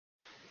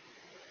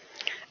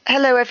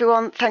Hello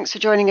everyone, thanks for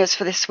joining us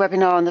for this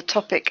webinar on the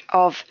topic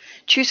of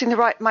choosing the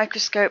right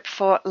microscope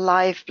for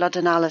live blood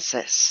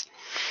analysis.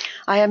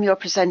 I am your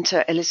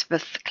presenter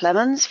Elizabeth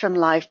Clemens from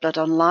Live Blood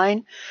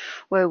Online,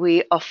 where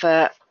we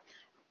offer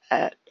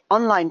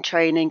online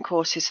training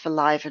courses for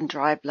live and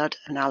dry blood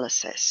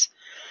analysis.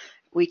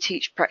 We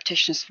teach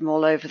practitioners from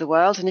all over the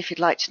world, and if you'd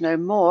like to know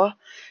more,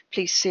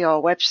 please see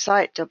our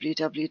website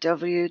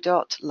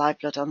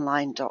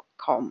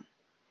www.livebloodonline.com.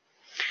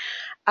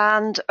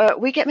 And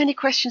we get many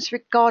questions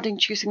regarding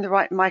choosing the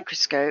right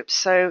microscope.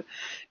 So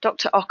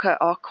Dr. Ocker,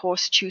 our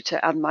course tutor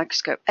and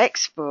microscope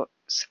expert,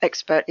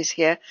 is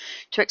here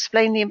to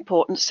explain the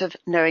importance of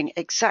knowing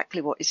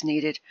exactly what is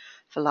needed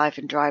for live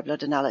and dry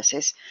blood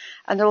analysis,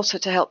 and also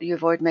to help you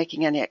avoid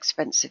making any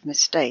expensive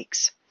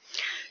mistakes.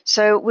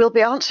 So we'll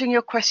be answering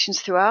your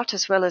questions throughout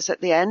as well as at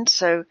the end.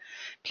 So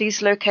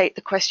please locate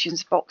the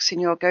questions box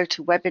in your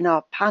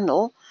GoToWebinar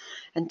panel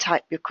and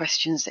type your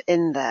questions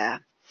in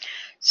there.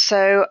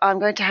 So I'm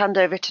going to hand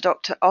over to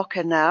Dr.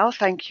 Ocker now.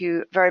 Thank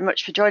you very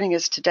much for joining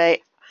us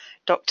today,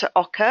 Dr.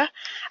 Ocker.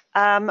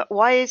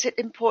 Why is it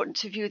important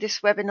to view this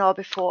webinar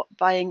before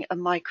buying a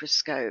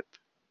microscope?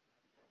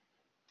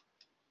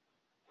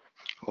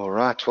 All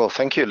right. Well,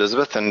 thank you,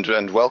 Elizabeth,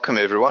 and welcome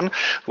everyone.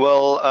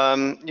 Well,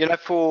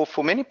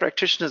 for many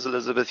practitioners,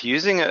 Elizabeth,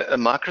 using a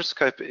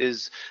microscope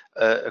is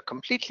a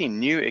completely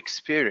new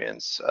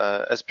experience.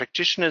 As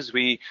practitioners,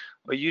 we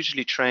are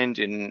usually trained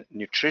in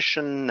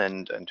nutrition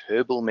and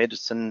herbal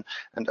medicine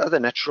and other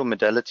natural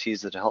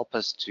modalities that help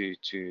us to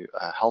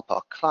help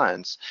our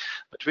clients,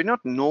 but we're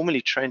not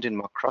normally trained in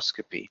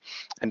microscopy.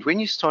 And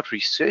when you start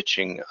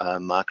researching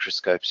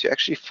microscopes, you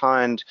actually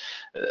find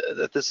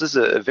that this is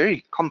a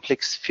very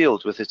complex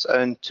field with its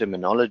own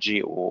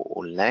terminology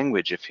or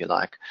language, if you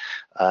like,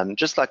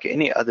 just like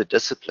any other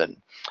discipline.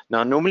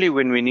 Now, normally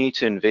when we need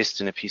to invest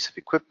in a piece of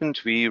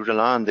equipment, we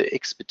rely on the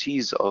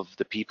expertise of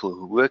the people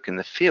who work in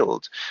the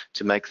field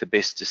to make the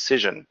best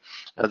decision.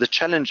 Now, the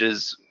challenge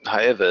is,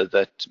 however,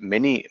 that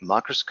many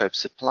microscope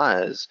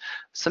suppliers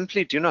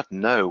simply do not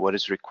know what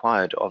is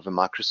required of a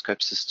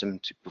microscope system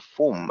to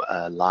perform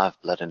live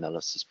blood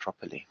analysis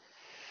properly.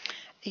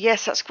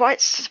 Yes, that's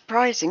quite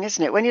surprising,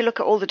 isn't it? When you look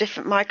at all the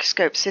different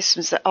microscope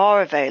systems that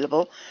are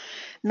available,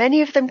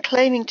 many of them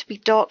claiming to be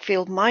dark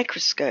field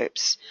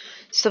microscopes.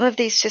 Some of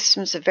these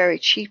systems are very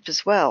cheap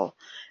as well.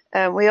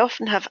 We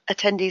often have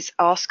attendees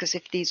ask us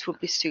if these would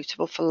be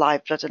suitable for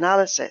live blood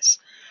analysis.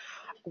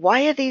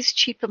 Why are these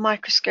cheaper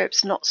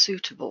microscopes not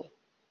suitable?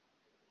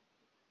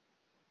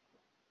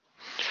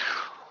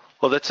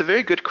 Well, that's a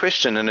very good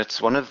question, and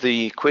it's one of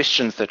the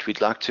questions that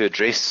we'd like to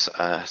address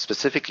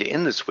specifically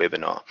in this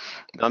webinar.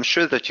 I'm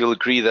sure that you'll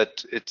agree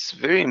that it's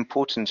very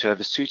important to have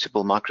a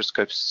suitable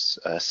microscope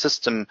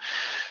system,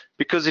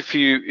 because if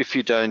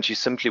you don't, you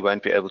simply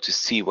won't be able to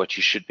see what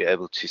you should be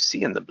able to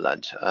see in the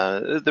blood.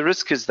 The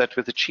risk is that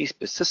with a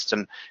cheaper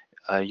system,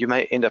 you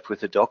may end up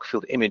with a dark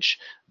field image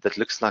that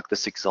looks like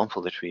this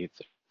example that we're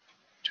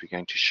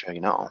going to show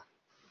you now.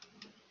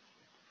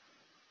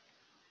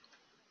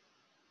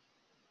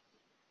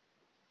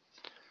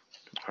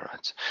 All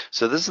right,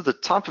 so this is the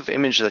type of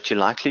image that you're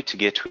likely to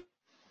get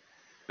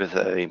with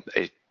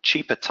a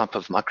cheaper type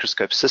of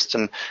microscope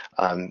system.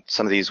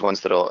 Some of these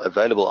ones that are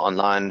available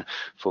online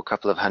for a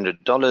couple of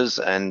 $100,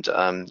 and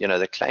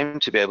they claim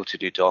to be able to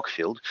do dark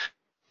field,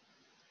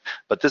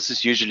 but this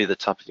is usually the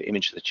type of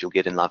image that you'll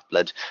get in live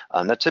blood.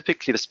 Now,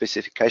 typically the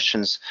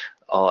specifications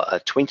are a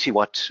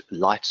 20-watt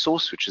light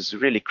source, which is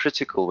really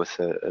critical with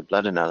a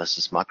blood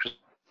analysis microscope.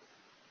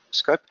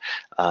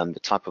 The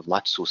type of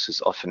light source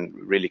is often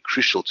really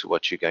crucial to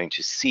what you're going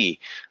to see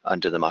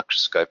under the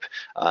microscope.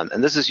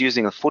 And this is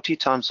using a 40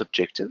 times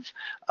objective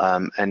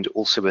and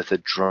also with a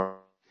dry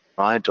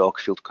dark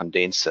field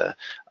condenser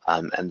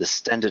and the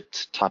standard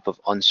type of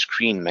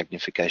on-screen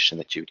magnification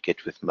that you would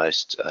get with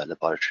most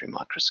laboratory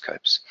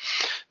microscopes.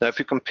 Now, if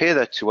we compare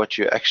that to what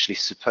you're actually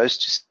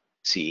supposed to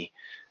see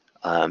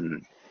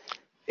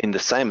in the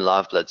same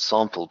live blood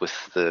sample with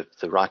the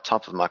right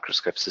type of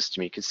microscope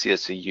system, you can see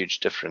it's a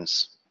huge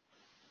difference.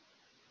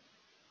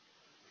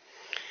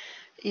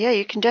 Yeah,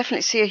 you can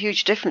definitely see a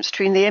huge difference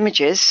between the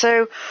images.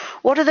 So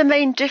what are the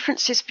main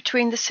differences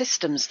between the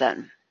systems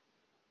then?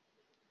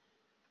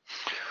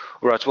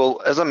 Right,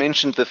 well, as I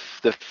mentioned,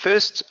 the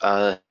first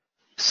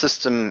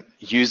system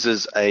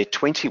uses a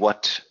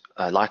 20-watt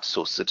light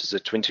source. It is a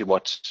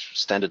 20-watt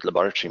standard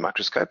laboratory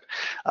microscope.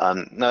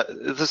 Now,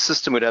 this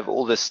system would have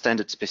all the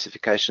standard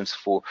specifications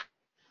for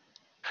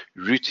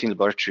routine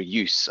laboratory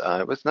use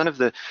with none of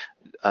the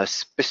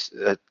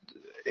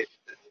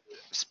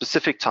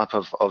specific type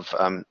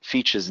of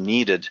features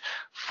needed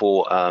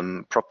for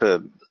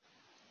proper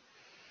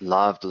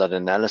live blood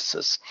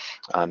analysis.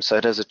 So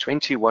it has a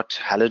 20-watt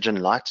halogen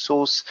light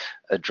source,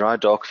 a dry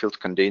dark field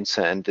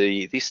condenser, and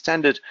the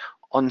standard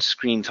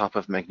on-screen type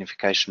of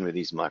magnification with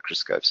these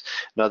microscopes.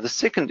 Now, the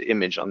second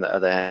image, on the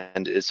other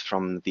hand, is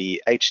from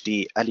the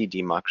HD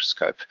LED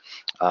microscope.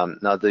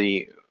 Now,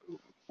 the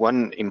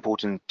one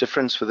important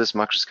difference for this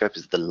microscope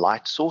is the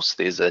light source.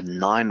 There's a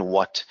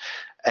 9-watt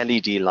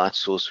LED light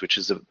source, which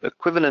is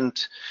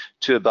equivalent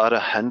to about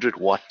 100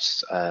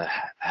 watts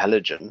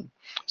halogen.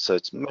 So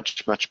it's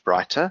much, much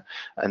brighter.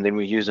 And then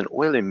we use an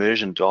oil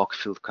immersion dark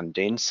field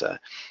condenser.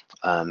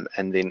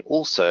 And then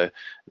also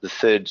the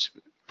third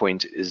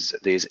point is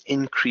there's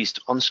increased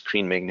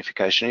on-screen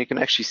magnification. You can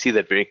actually see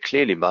that very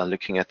clearly by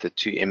looking at the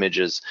two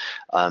images.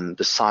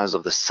 The size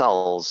of the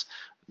cells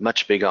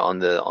much bigger on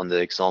the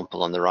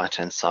example on the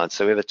right-hand side.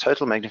 So we have a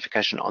total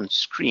magnification on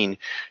screen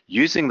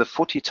using the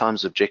 40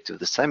 times objective,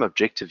 the same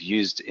objective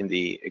used in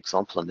the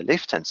example on the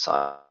left-hand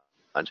side.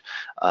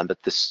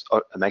 But this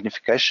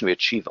magnification we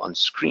achieve on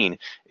screen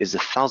is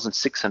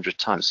 1,600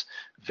 times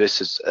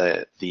versus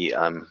the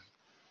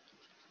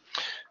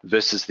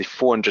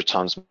 400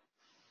 times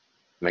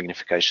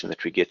magnification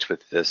that we get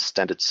with the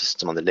standard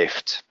system on the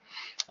left.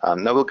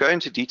 Now we'll go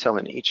into detail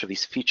in each of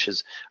these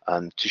features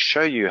to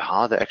show you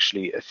how they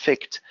actually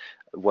affect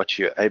what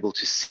you're able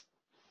to see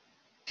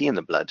in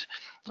the blood.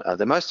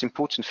 The most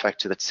important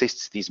factor that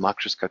sets these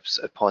microscopes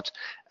apart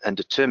and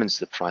determines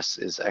the price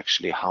is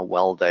actually how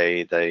well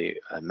they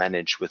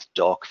manage with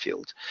dark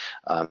field.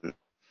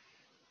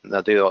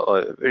 Now, there are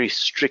a very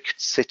strict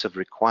set of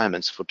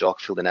requirements for dark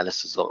field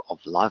analysis of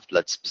live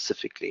blood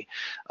specifically.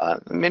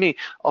 Many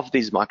of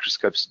these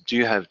microscopes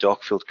do have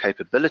dark field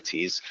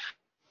capabilities,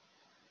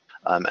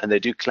 and they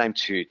do claim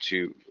to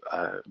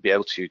be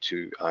able to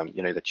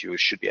that you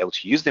should be able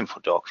to use them for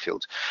dark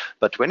field.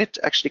 But when it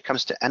actually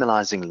comes to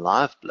analyzing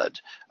live blood,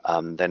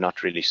 they're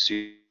not really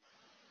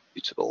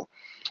suitable.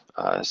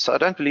 So I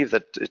don't believe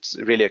that it's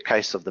really a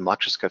case of the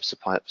microscope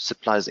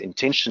suppliers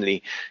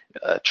intentionally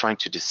trying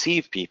to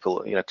deceive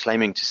people,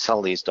 claiming to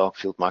sell these dark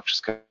field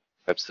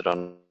microscopes that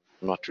are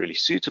not really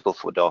suitable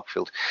for dark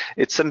field.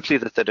 It's simply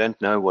that they don't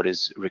know what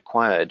is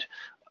required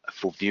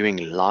for viewing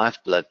live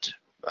blood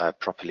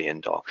properly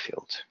in dark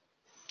field.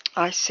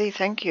 I see,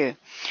 thank you.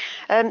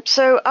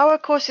 So our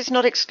course is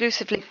not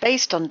exclusively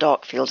based on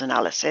dark field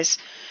analysis.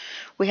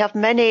 We have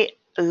many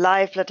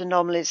live blood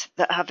anomalies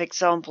that have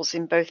examples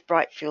in both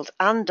bright field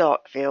and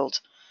dark field.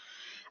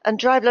 And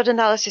dry blood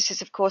analysis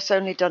is of course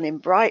only done in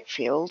bright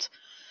field.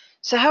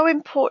 So how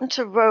important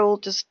a role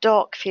does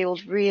dark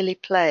field really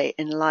play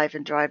in live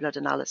and dry blood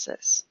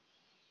analysis?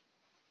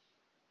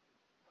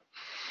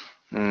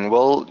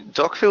 Well,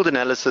 dark field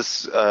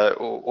analysis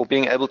or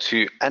being able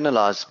to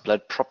analyze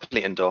blood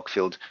properly in dark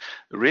field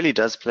really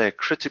does play a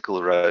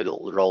critical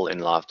role in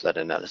live blood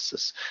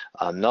analysis.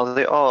 Now,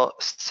 there are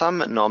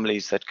some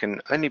anomalies that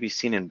can only be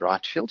seen in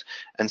bright field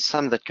and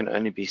some that can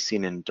only be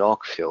seen in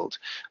dark field.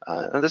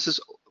 And this is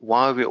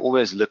why we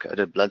always look at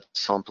a blood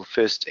sample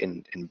first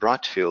in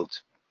bright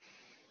field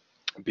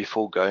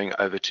before going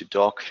over to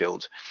dark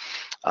field.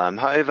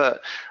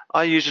 However,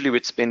 I usually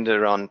would spend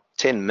around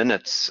 10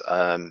 minutes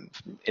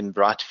in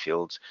bright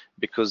field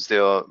because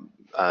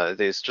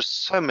there's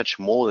just so much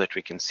more that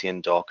we can see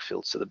in dark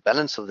field. So the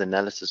balance of the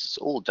analysis is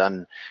all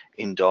done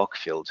in dark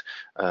field.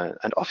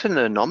 And often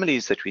the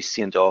anomalies that we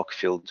see in dark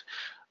field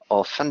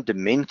are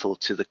fundamental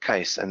to the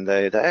case, and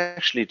they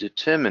actually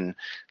determine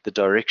the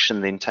direction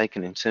then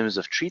taken in terms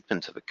of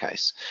treatment of a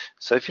case.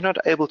 So if you're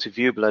not able to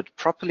view blood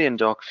properly in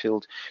dark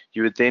field,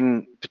 you would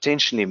then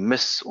potentially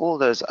miss all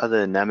those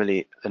other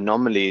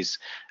anomalies,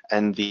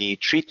 and the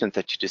treatment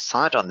that you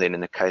decide on then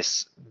in the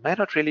case may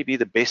not really be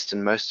the best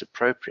and most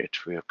appropriate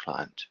for your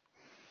client.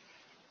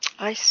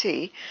 I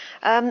see.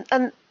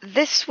 And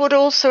this would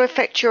also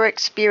affect your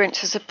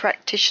experience as a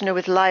practitioner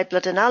with live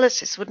blood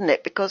analysis, wouldn't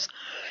it? Because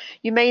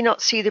you may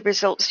not see the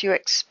results you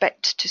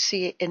expect to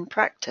see in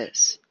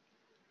practice.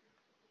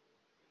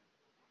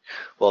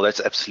 Well, that's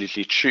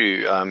absolutely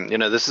true.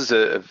 This is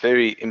a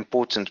very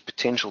important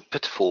potential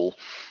pitfall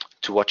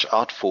to watch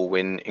out for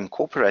when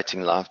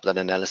incorporating live blood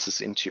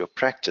analysis into your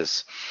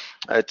practice.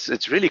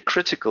 It's really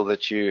critical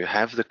that you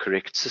have the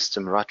correct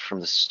system right from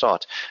the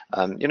start.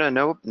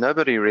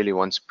 Nobody really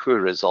wants poor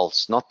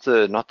results, not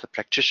the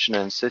practitioner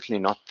and certainly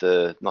not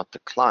the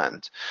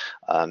client.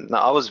 Now,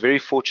 I was very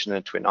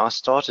fortunate when I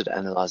started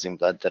analyzing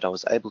blood that I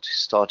was able to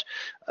start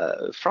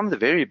from the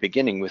very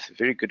beginning with a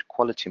very good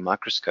quality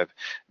microscope,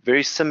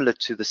 very similar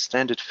to the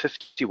standard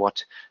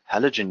 50-watt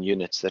halogen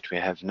units that we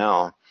have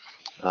now.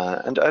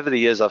 And over the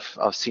years,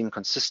 I've seen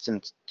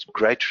consistent,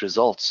 great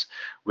results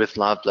with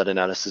live blood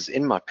analysis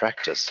in my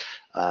practice,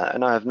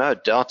 and I have no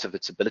doubt of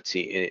its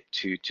ability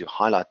to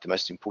highlight the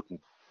most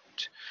important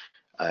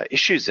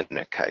issues in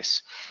a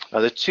case. Now,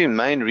 the two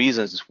main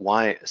reasons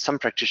why some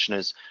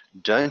practitioners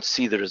don't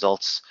see the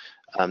results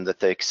that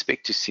they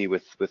expect to see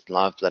with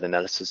live blood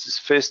analysis is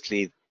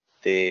firstly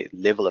their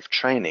level of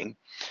training.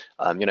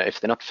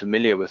 If they're not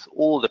familiar with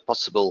all the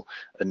possible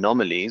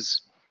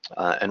anomalies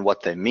and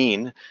what they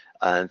mean,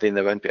 then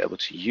they won't be able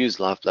to use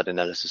live blood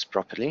analysis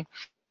properly.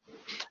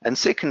 And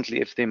secondly,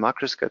 if their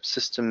microscope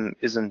system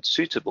isn't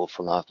suitable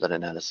for live blood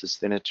analysis,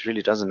 then it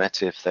really doesn't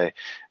matter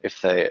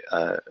if they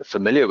are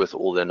familiar with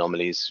all the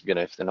anomalies.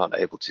 If they're not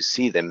able to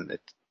see them,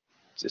 it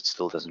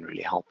still doesn't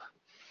really help.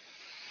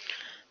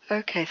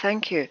 Okay,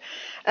 thank you.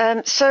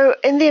 So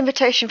in the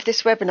invitation for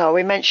this webinar,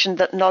 we mentioned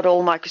that not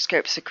all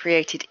microscopes are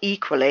created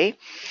equally.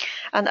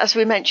 And as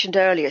we mentioned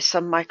earlier,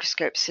 some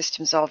microscope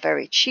systems are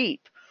very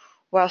cheap,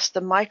 whilst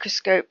the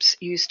microscopes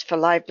used for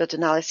live blood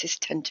analysis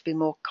tend to be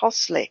more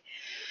costly.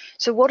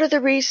 So what are the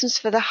reasons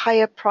for the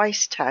higher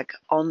price tag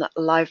on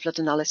live blood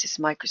analysis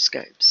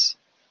microscopes?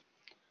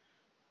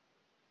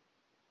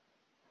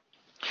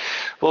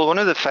 Well, one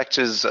of the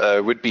factors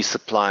would be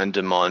supply and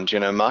demand. You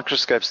know,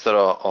 microscopes that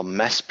are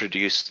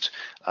mass-produced,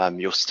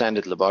 your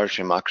standard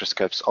laboratory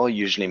microscopes, are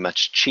usually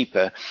much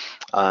cheaper.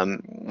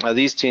 Now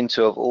these tend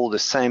to have all the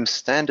same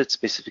standard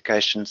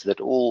specifications that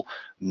all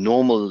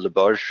normal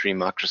laboratory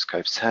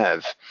microscopes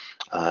have.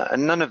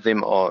 And none of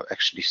them are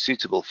actually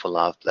suitable for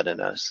live blood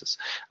analysis.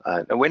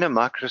 Where a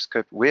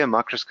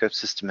microscope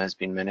system has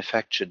been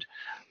manufactured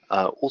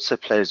also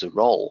plays a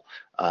role.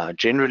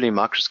 Generally,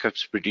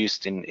 microscopes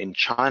produced in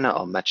China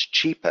are much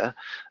cheaper.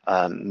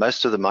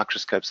 Most of the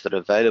microscopes that are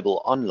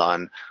available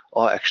online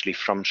are actually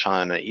from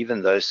China,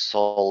 even those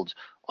sold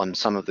on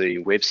some of the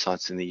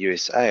websites in the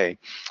USA.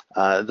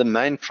 The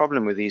main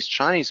problem with these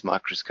Chinese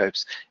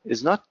microscopes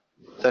is not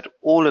that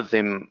all of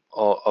them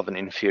are of an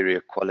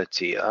inferior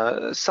quality.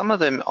 Some of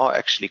them are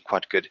actually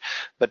quite good,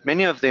 but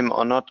many of them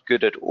are not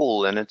good at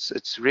all, and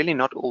it's really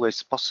not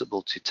always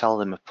possible to tell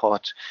them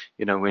apart,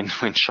 you know, when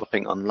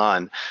shopping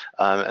online.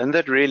 And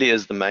that really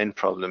is the main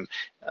problem.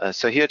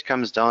 So here it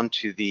comes down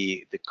to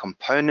the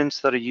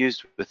components that are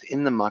used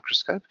within the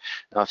microscope.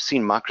 Now, I've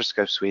seen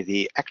microscopes where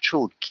the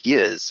actual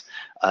gears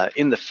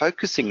in the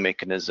focusing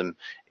mechanism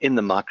in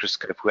the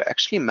microscope were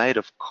actually made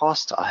of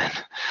cast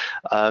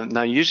iron.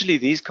 Now, usually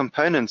these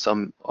components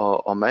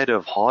are made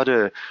of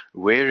harder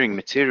wearing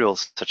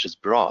materials such as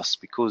brass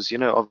because, you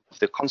know, of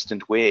the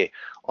constant wear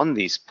on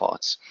these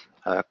parts.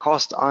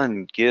 Cast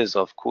iron gears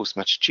are, of course,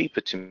 much cheaper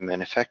to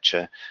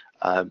manufacture,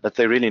 but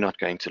they're really not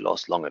going to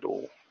last long at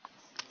all.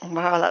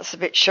 Wow, that's a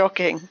bit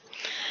shocking.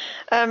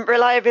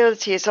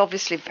 Reliability is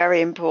obviously very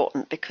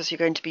important because you're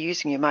going to be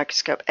using your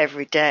microscope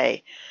every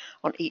day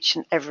on each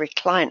and every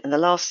client, and the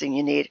last thing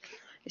you need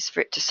is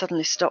for it to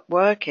suddenly stop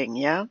working,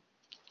 yeah?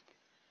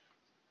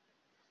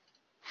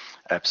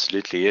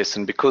 Absolutely, yes.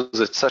 And because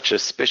it's such a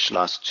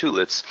specialized tool,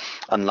 it's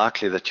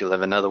unlikely that you'll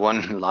have another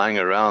one lying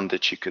around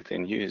that you could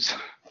then use.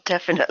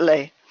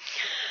 Definitely.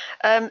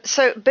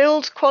 So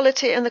build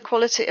quality and the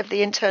quality of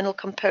the internal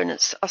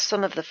components are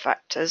some of the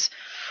factors.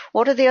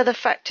 What are the other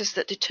factors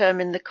that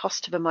determine the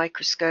cost of a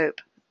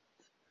microscope?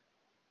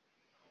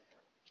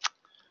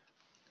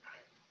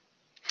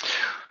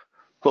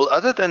 Well,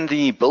 other than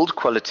the build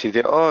quality,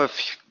 there are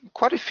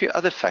quite a few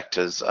other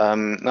factors.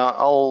 Now,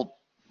 I'll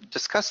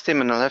discuss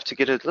them, and I'll have to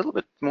get a little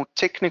bit more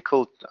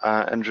technical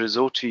and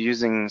resort to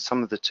using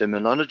some of the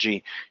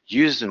terminology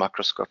used in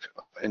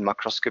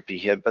microscopy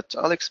here, but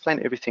I'll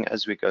explain everything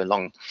as we go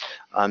along.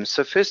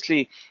 So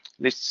firstly,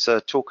 let's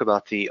talk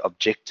about the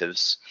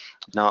objectives.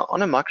 Now,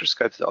 on a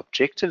microscope, the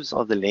objectives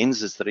are the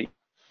lenses that are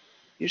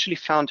usually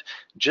found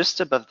just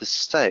above the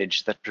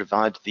stage that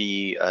provide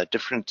the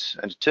different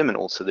and determine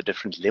also the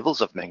different levels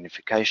of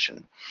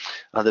magnification.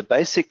 Now, the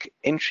basic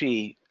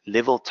entry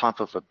level type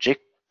of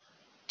objective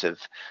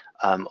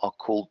are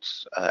called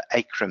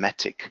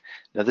achromatic.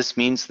 Now, this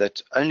means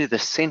that only the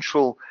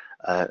central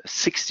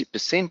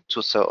 60%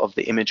 or so of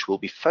the image will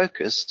be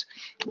focused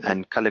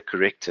and color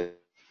corrected.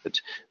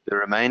 The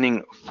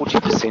remaining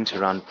 40%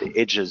 around the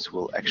edges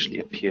will actually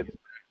appear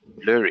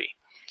blurry.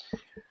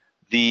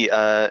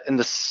 In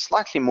the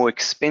slightly more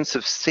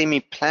expensive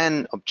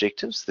semi-plan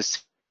objectives, the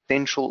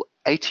central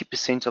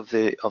 80%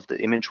 of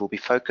the image will be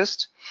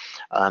focused,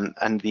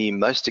 and the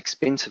most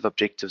expensive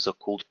objectives are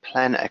called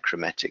plan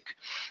achromatic,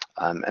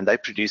 and they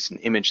produce an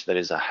image that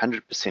is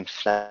 100%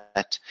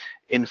 flat,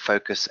 in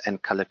focus,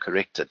 and color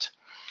corrected.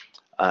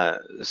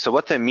 So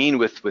what they mean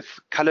with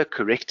color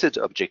corrected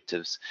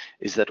objectives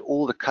is that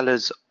all the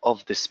colors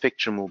of the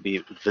spectrum will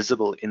be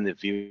visible in the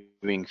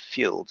viewing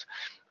field.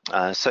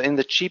 So in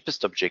the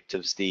cheapest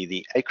objectives,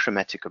 the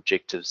achromatic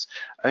objectives,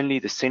 only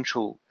the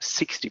central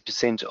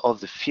 60% of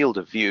the field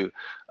of view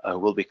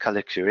will be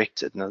color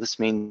corrected. Now this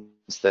means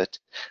that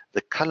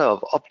the color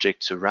of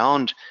objects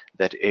around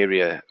that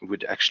area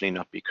would actually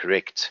not be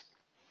correct.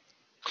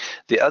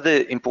 The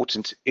other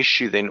important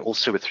issue then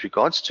also with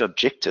regards to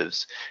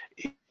objectives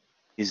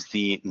is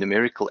the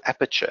numerical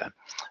aperture.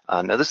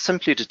 Now this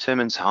simply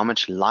determines how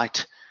much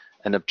light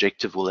an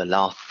objective will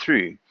allow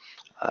through.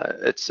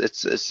 This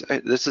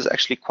is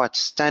actually quite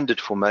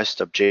standard for most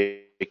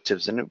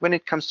objectives, and when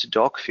it comes to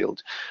dark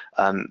field,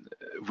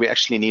 we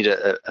actually need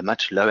a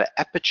much lower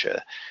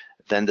aperture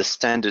than the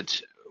standard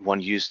one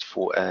used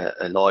for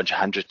a large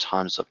 100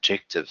 times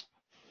objective.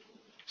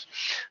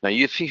 Now,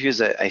 if you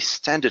use a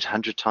standard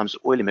 100 times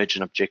oil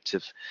immersion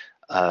objective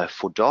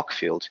for dark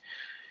field,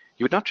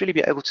 you would not really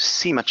be able to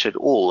see much at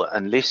all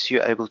unless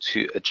you're able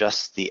to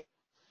adjust the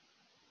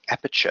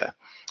aperture.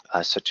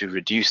 So to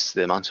reduce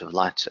the amount of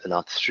light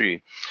allowed through.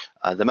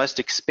 The most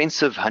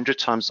expensive 100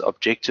 times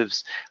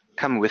objectives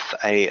come with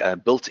a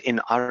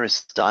built-in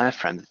iris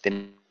diaphragm that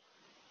then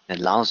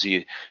allows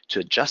you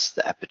to adjust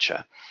the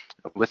aperture.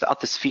 Without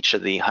this feature,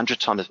 the 100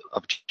 times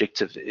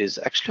objective is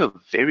actually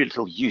of very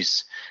little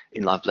use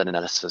in live blood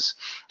analysis.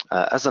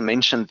 As I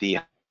mentioned, the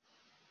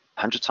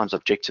 100 times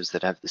objectives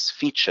that have this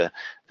feature,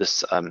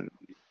 this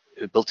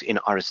built-in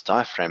iris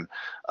diaphragm,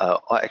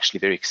 are actually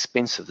very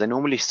expensive. They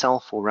normally sell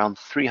for around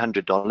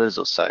 $300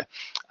 or so.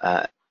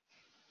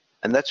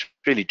 And that's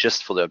really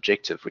just for the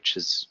objective, which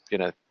is,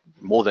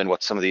 more than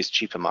what some of these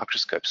cheaper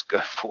microscopes go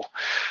for.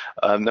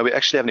 Now we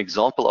actually have an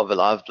example of a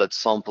live blood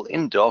sample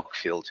in dark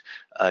field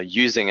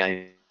using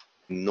a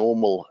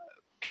normal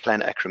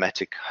planar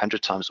achromatic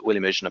 100 times oil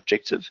immersion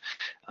objective.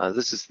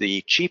 This is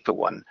the cheaper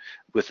one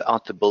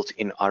without the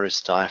built-in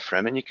iris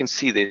diaphragm, and you can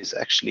see there's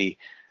actually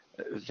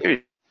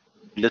very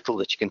little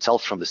that you can tell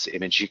from this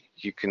image.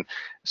 You can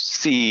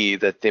see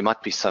that there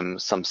might be some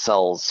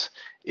cells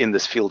in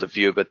this field of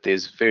view, but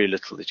there's very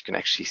little that you can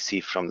actually see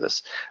from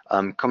this.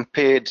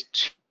 Compared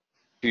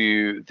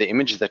to the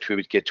image that we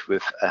would get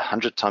with a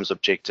 100 times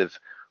objective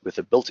with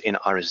a built-in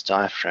iris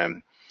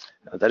diaphragm,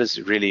 that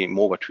is really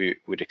more what we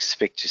would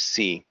expect to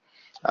see.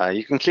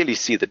 You can clearly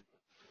see the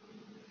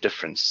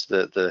difference.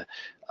 The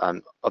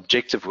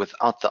objective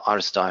without the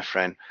iris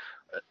diaphragm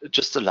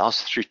just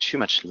allows through too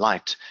much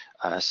light.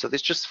 So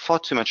there's just far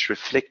too much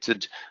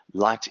reflected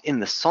light in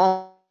the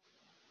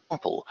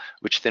sample,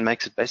 which then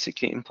makes it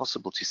basically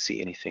impossible to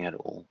see anything at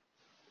all.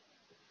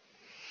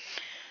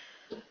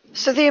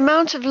 So the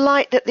amount of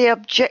light that the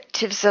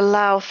objectives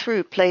allow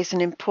through plays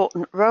an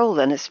important role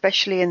then,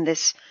 especially in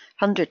this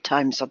 100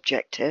 times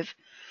objective.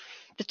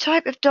 The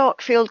type of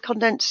dark field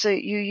condenser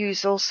you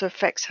use also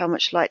affects how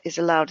much light is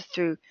allowed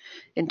through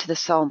into the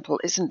sample,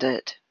 isn't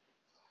it?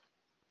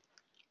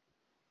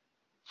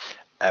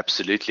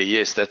 Absolutely,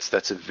 yes,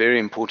 that's a very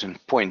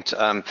important point.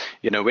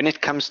 When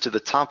it comes to the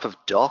type of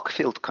dark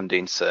field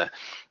condenser,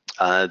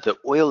 the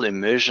oil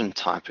immersion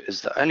type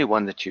is the only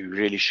one that you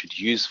really should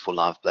use for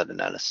live blood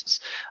analysis.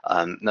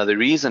 Now the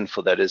reason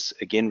for that is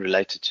again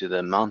related to the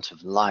amount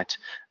of light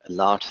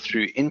allowed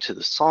through into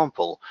the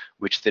sample,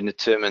 which then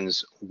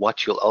determines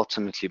what you'll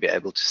ultimately be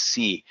able to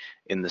see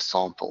in the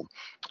sample.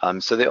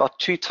 So there are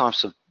two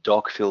types of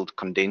dark field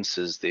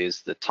condensers.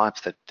 There's the type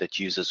that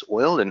uses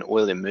oil, an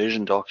oil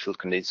immersion dark field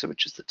condenser,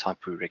 which is the type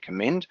we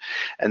recommend.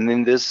 And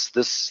then there's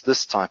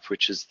this type,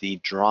 which is the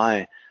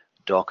dry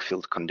dark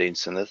field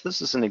condenser. And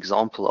this is an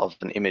example of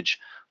an image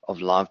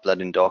of live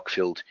blood in dark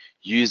field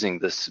using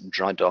this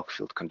dry dark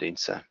field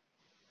condenser.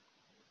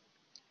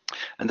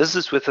 And this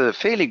is with a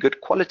fairly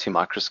good quality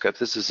microscope.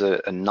 This is a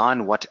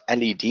 9-watt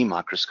LED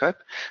microscope.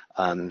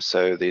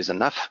 So there's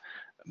enough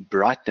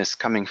brightness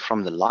coming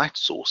from the light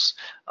source,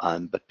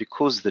 but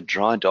because the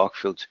dry dark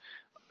field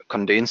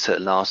condenser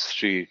allows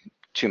through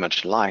too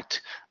much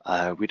light,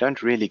 we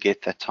don't really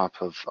get that type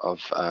of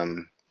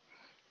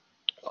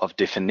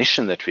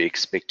definition that we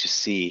expect to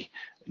see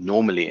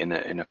normally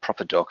in a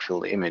proper dark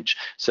field image.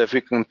 So if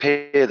we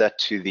compare that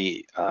to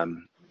the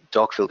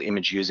dark field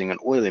image using an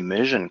oil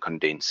immersion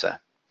condenser,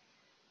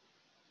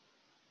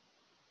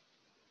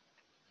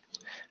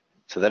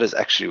 so that is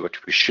actually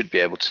what we should be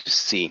able to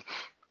see.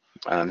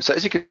 So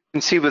as you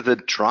can see with the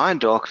dry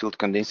dark field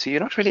condenser,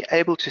 you're not really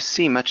able to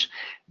see much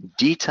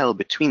detail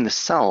between the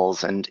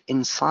cells and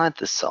inside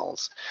the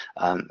cells.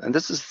 And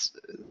this is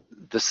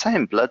the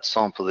same blood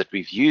sample that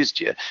we've used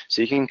here.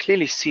 So you can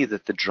clearly see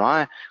that the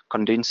dry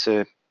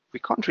condenser, we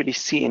can't really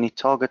see any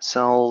target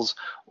cells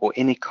or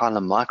any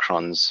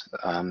chylomicrons,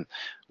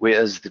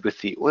 whereas with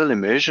the oil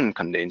immersion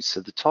condenser,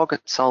 the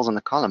target cells and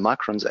the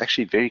chylomicrons are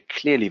actually very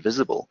clearly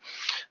visible.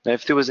 Now,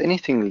 if there was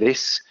anything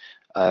less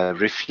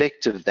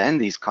reflective than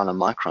these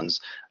chylomicrons,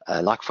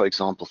 like for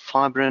example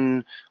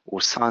fibrin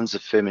or signs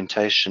of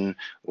fermentation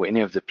or any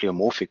of the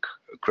pleomorphic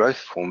growth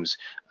forms,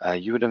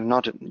 you would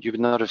not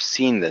have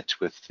seen that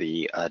with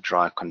the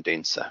dry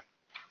condenser.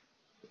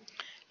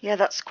 Yeah,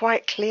 that's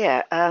quite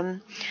clear.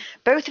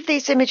 Both of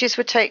these images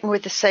were taken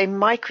with the same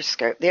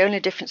microscope, the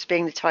only difference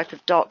being the type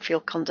of dark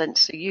field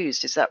condenser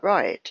used. Is that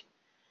right?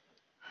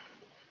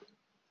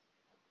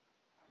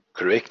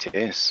 Correct,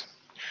 yes.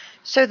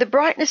 So the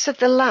brightness of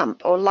the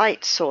lamp or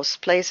light source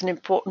plays an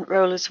important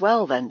role as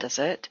well then, does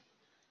it?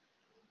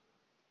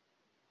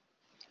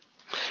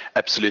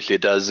 Absolutely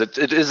it does.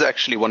 It is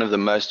actually one of the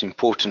most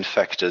important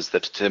factors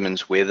that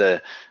determines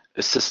whether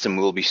a system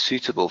will be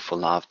suitable for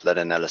live blood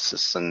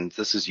analysis, and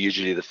this is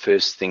usually the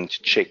first thing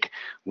to check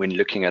when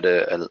looking at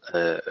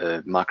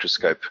a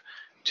microscope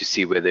to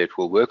see whether it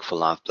will work for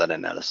live blood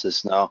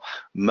analysis. Now,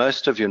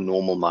 most of your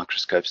normal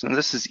microscopes, and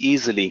this is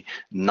easily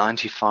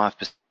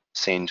 95%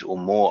 or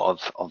more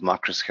of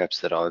microscopes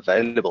that are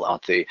available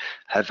out there,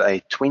 have a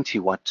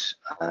 20-watt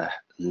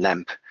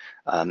lamp.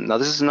 Now,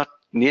 this is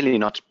nearly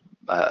not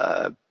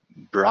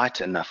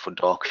bright enough for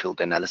dark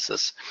field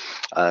analysis.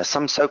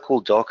 Some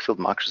so-called dark field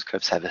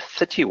microscopes have a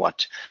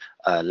 30-watt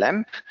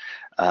lamp,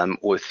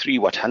 or a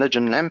 3-watt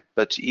halogen lamp,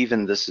 but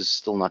even this is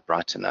still not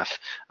bright enough.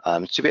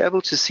 To be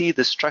able to see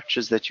the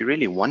structures that you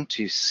really want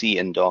to see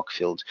in dark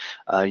field,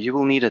 you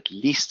will need at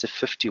least a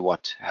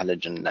 50-watt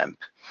halogen lamp.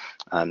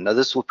 Now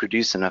this will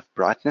produce enough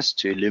brightness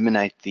to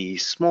illuminate the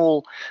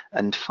small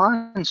and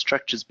fine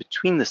structures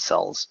between the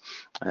cells.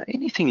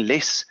 Anything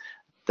less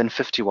than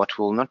 50 watt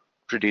will not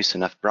produce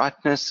enough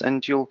brightness,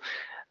 and you'll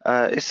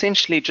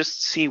essentially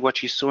just see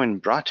what you saw in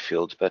bright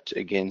field, but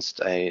against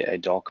a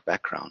dark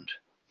background.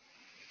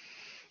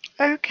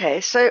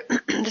 Okay, so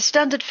the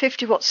standard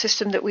 50-watt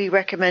system that we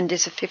recommend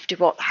is a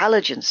 50-watt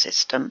halogen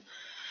system,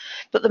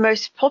 but the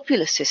most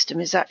popular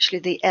system is actually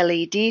the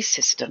LED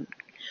system.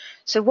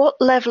 So what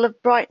level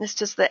of brightness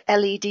does the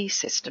LED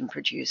system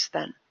produce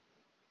then?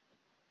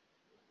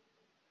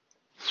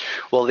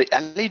 Well, the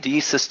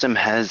LED system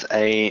has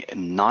a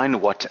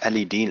 9-watt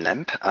LED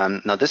lamp.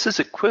 Now this is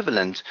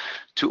equivalent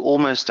to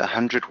almost a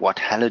 100-watt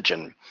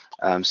halogen.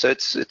 So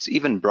it's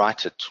even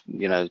brighter,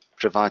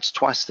 provides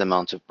twice the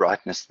amount of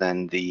brightness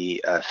than the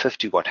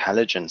 50-watt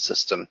halogen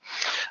system.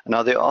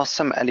 Now there are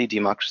some LED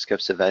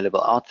microscopes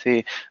available out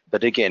there,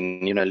 but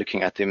again,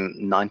 looking at them,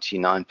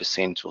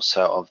 99% or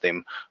so of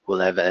them will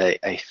have a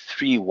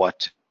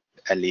 3-watt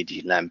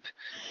LED lamp,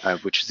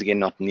 which is again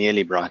not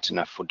nearly bright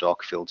enough for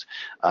dark field.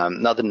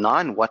 Now the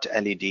 9-watt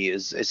LED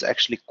is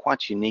actually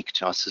quite unique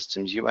to our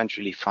systems. You won't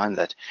really find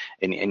that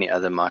in any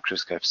other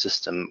microscope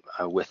system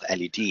with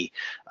LED.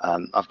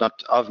 I've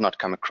not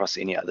come across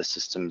any other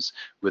systems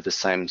with the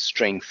same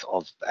strength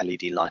of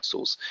LED light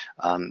source.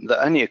 The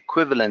only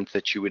equivalent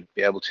that you would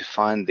be able to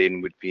find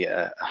then would be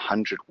a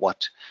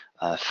 100-watt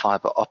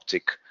fiber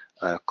optic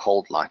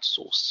cold light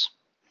source.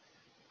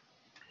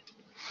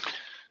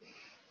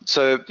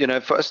 So,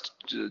 for us,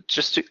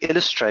 just to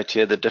illustrate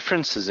here the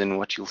differences in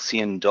what you'll see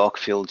in dark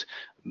field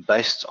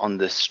based on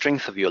the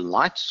strength of your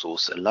light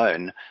source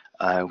alone,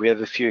 we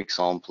have a few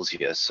examples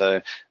here.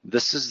 So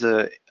this is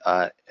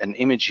an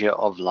image here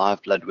of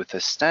live blood with a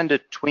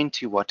standard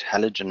 20-watt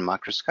halogen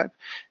microscope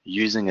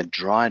using a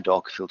dry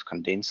dark field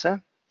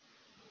condenser.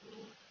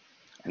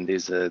 And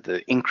there's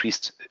the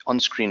increased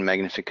on-screen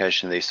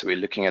magnification there. So we're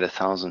looking at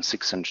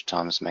 1,600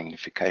 times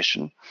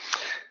magnification.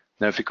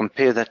 Now, if we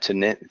compare that to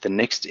the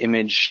next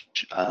image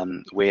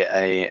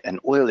where an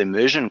oil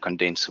immersion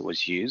condenser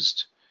was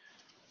used,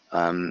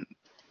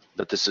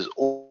 but this is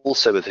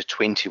also with a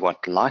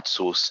 20-watt light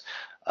source,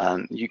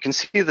 you can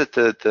see that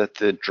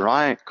the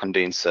dry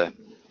condenser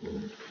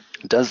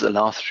does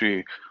allow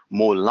through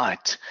more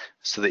light,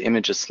 so the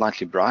image is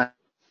slightly brighter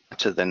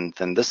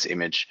than this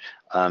image,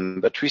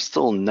 but we're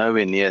still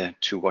nowhere near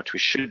to what we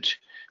should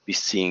be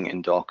seeing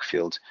in dark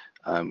field,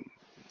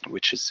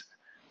 which is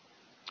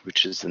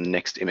the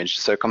next image.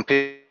 So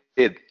compared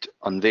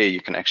on there,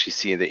 you can actually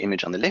see the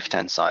image on the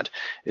left-hand side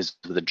is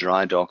with a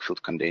dry dark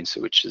field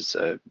condenser, which is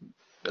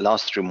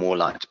allows through more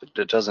light, but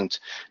it doesn't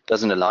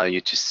allow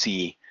you to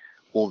see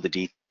all the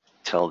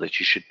detail that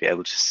you should be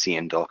able to see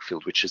in dark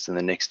field, which is in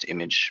the next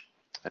image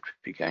that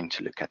we're going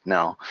to look at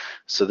now.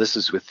 So this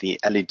is with the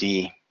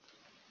LED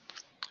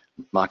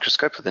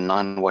microscope with a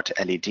 9-watt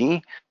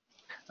LED,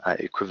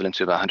 equivalent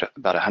to about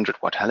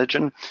 100-watt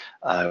halogen,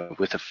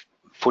 with a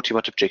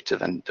 40-watt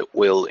objective and the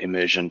oil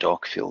immersion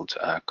dark field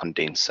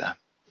condenser.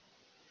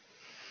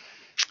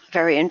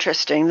 Very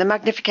interesting. The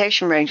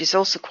magnification range is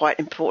also quite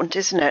important,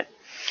 isn't it?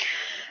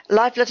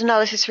 Live blood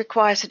analysis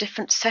requires a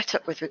different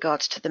setup with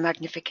regards to the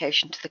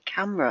magnification to the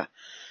camera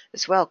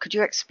as well. Could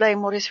you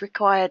explain what is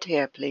required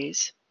here,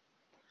 please?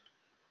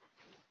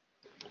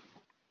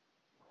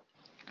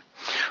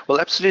 Well,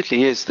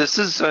 absolutely, yes. This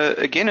is,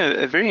 again,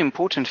 a very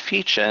important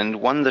feature,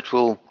 and one that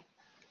will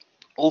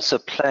also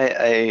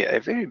play a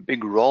very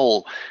big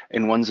role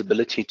in one's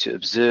ability to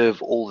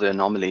observe all the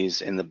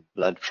anomalies in the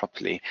blood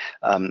properly.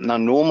 Now,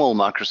 normal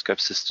microscope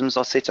systems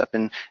are set up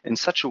in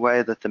such a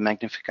way that the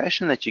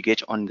magnification that you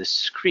get on the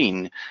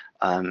screen,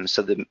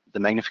 so the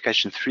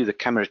magnification through the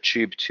camera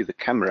tube to the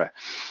camera,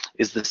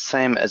 is the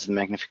same as the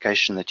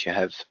magnification that you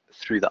have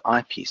through the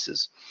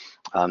eyepieces.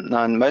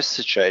 Now, in most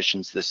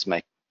situations, this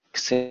makes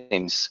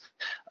sense,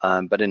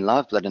 but in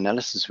live blood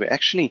analysis we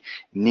actually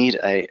need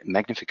a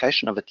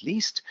magnification of at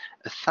least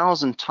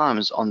 1,000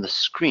 times on the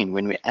screen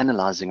when we're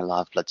analyzing a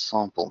live blood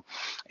sample.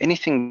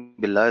 Anything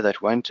below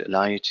that won't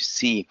allow you to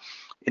see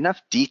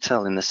enough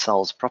detail in the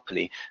cells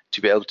properly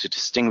to be able to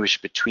distinguish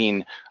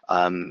between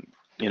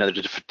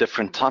the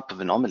different type of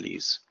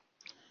anomalies.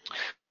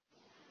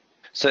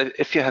 So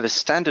if you have a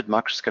standard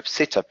microscope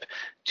setup,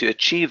 to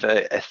achieve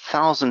a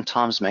 1,000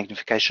 times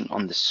magnification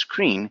on the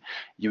screen,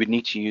 you would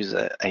need to use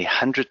a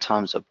 100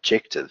 times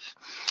objective.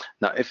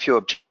 Now, if your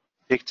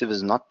objective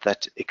is not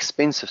that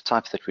expensive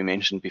type that we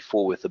mentioned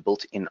before with the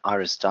built-in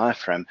iris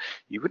diaphragm,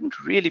 you wouldn't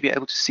really be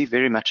able to see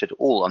very much at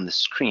all on the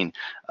screen,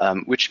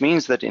 which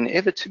means that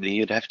inevitably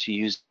you'd have to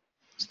use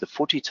the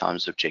 40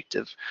 times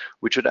objective,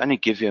 which would only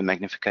give you a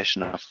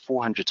magnification of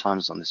 400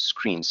 times on the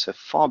screen, so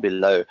far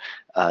below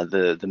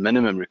the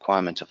minimum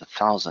requirement of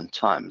 1,000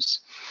 times.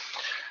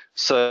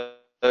 So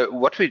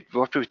what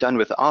we've done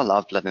with our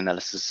live blood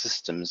analysis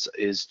systems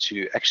is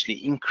to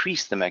actually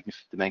increase the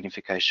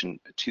magnification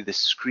to the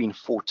screen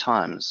 4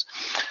 times.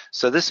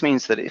 So this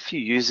means that if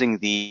you're using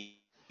the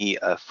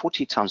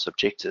 40 times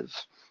objective,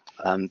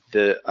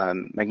 the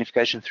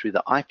magnification through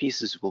the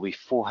eyepieces will be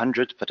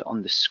 400, but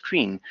on the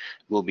screen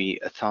will be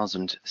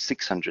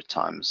 1,600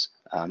 times,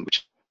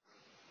 which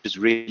is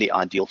really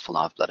ideal for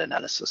live blood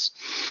analysis.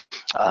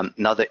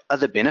 Now, the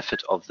other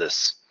benefit of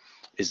this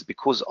is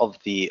because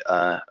the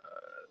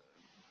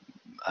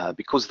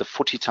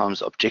 40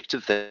 times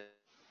objective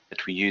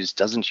that we use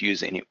doesn't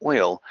use any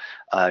oil,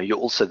 you're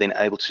also then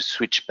able to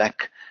switch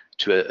back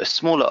to a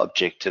smaller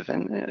objective,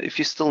 and if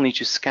you still need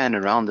to scan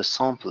around the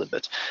sample a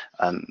bit,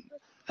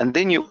 and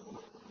then you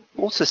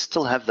also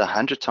still have the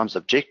 100 times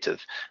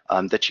objective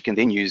that you can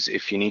then use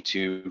if you need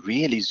to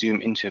really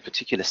zoom into a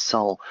particular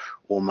cell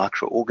or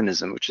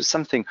microorganism, which is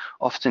something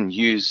often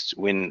used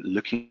when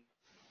looking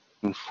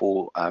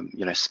for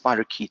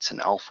spirochetes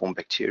and alpha-form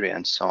bacteria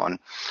and so on.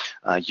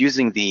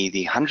 Using the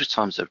 100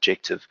 times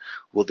objective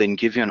will then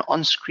give you an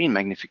on-screen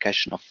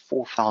magnification of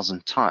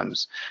 4,000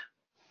 times,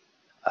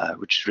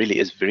 which really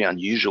is very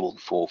unusual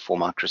for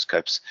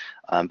microscopes.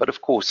 But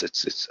of course,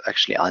 it's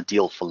actually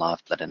ideal for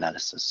live blood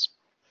analysis.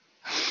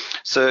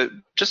 So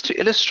just to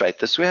illustrate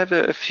this, we have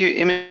a few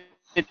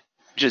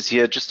images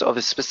here just of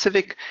a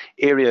specific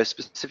area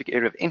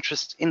of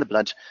interest in the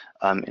blood,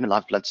 in a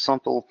live blood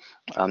sample.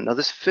 Now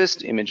this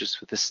first image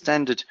is with the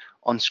standard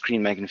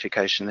on-screen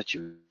magnification that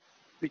you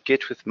would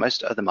get with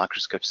most other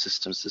microscope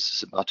systems. This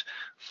is about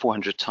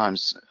 400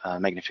 times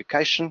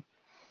magnification,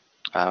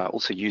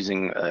 also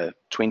using a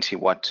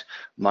 20-watt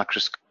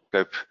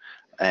microscope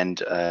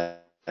and a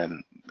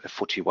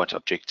 40-watt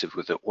objective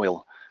with an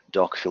oil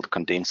dark field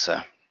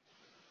condenser.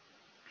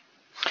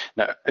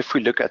 Now, if we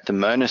look at the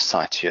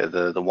monocyte here,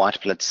 the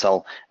white blood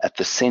cell at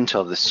the center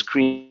of the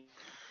screen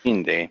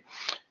there,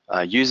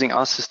 using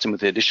our system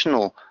with the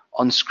additional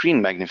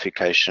on-screen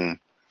magnification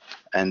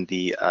and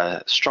the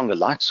stronger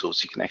light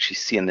source, you can actually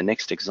see in the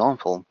next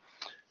example,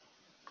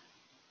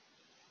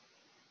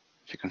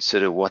 if you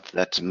consider what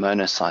that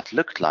monocyte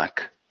looked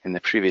like in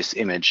the previous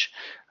image,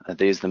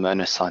 there's the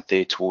monocyte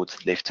there towards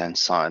the left-hand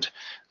side.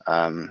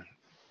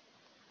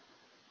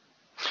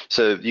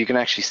 So you can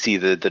actually see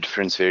the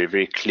difference very,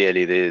 very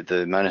clearly.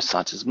 The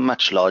monocyte is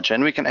much larger,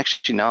 and we can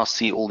actually now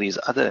see all these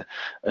other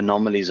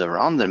anomalies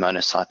around the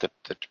monocyte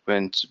that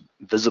weren't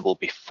visible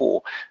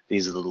before.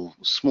 These little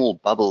small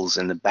bubbles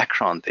in the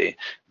background there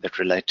that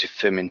relate to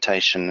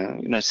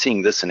fermentation.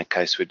 Seeing this in a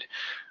case would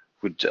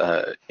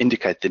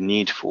indicate the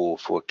need for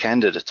a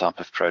candida type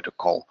of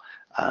protocol.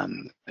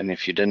 And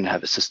if you didn't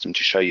have a system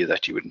to show you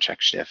that, you wouldn't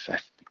actually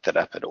have picked that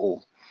up at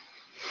all.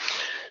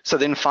 So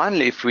then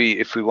finally, if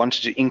we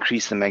wanted to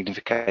increase the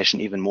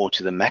magnification even more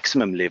to the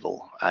maximum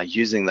level,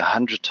 using the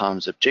 100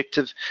 times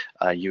objective,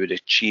 you would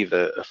achieve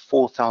a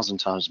 4,000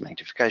 times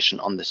magnification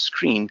on the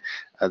screen.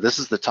 This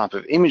is the type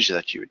of image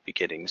that you would be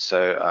getting.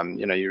 So,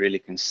 you really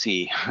can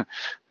see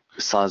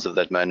the size of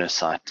that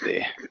monocyte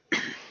there.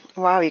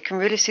 Wow, you can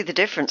really see the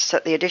difference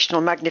that the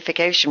additional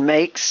magnification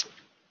makes.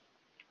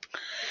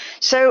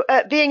 So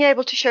being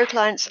able to show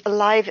clients a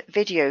live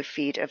video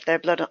feed of their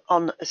blood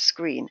on a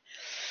screen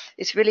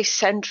is really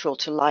central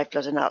to live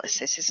blood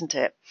analysis, isn't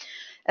it?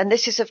 And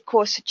this is, of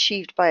course,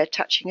 achieved by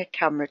attaching a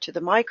camera to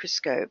the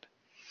microscope.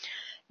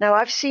 Now,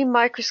 I've seen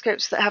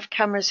microscopes that have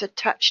cameras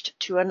attached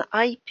to an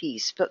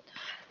eyepiece, but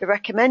the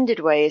recommended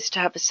way is to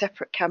have a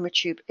separate camera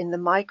tube in the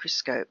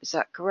microscope. Is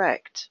that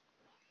correct?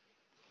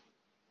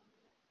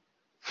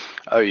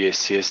 Oh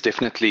yes,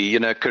 definitely.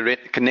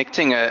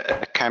 Connecting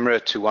a camera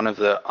to one of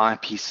the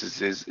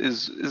eyepieces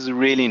is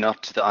really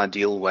not the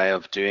ideal way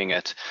of doing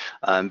it,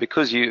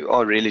 because you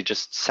are really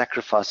just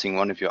sacrificing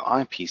one of your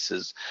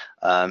eyepieces,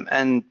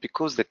 and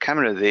because the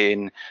camera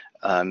then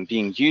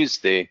being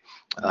used there,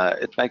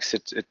 it makes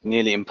it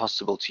nearly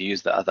impossible to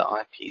use the other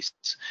eyepiece.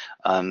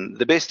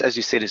 The best, as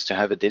you said, is to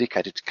have a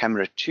dedicated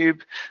camera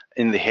tube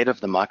in the head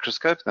of the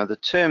microscope. Now, the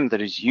term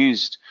that is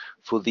used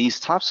for these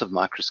types of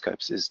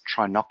microscopes is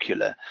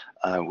trinocular,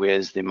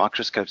 whereas the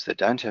microscopes that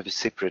don't have a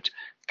separate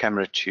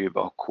camera tube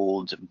are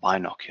called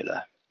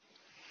binocular.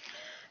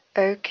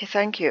 Okay,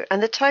 thank you.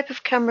 And the type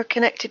of camera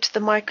connected to the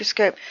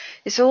microscope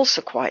is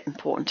also quite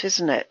important,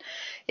 isn't it?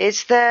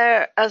 Is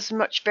there as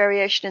much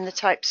variation in the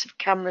types of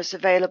cameras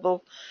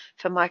available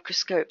for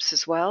microscopes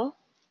as well?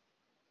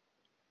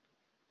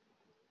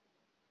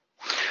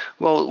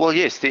 Well,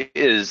 yes, there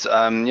is.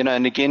 And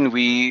again,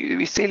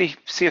 we see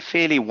a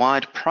fairly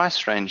wide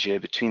price range here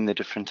between the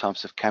different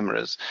types of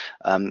cameras.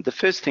 The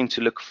first thing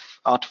to look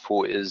out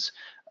for is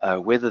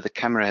whether the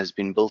camera has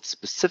been built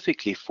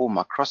specifically for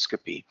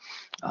microscopy.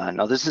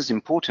 Now, this is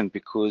important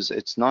because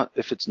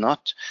if it's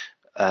not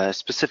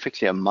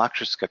specifically a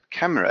microscope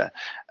camera,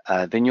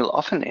 then you'll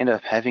often end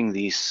up having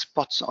these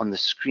spots on the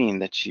screen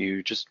that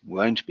you just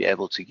won't be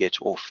able to get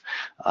off.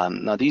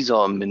 Now, these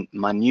are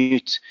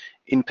minute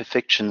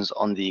imperfections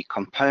on the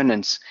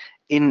components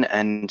in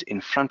and in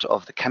front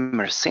of the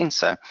camera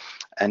sensor,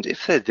 and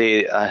if they're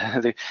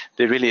there,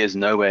 there really is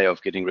no way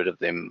of getting rid of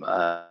them.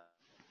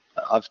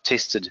 I've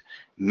tested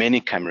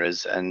many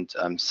cameras, and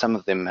some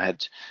of them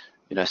had,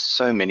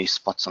 so many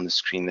spots on the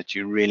screen that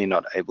you're really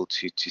not able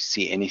to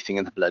see anything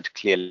in the blood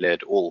clearly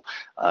at all.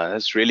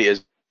 This really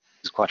is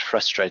quite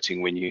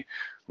frustrating when you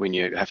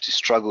have to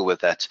struggle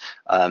with that.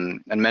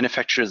 And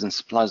manufacturers and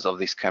suppliers of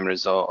these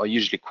cameras are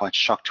usually quite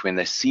shocked when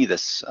they see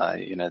this,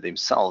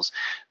 themselves,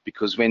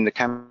 because when the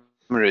camera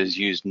is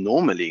used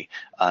normally,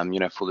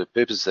 for the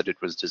purpose that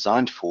it was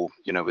designed for,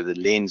 with a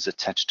lens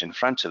attached in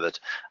front of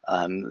it,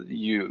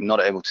 you're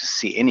not able to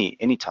see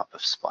any type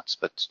of spots.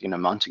 But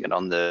mounting it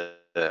on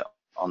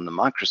the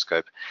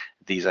microscope,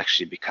 these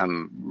actually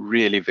become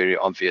really very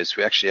obvious.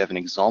 We actually have an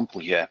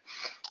example here.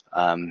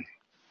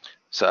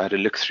 So I had to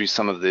look through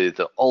some of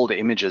the older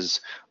images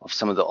of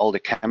some of the older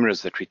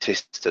cameras that we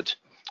tested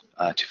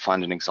to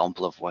find an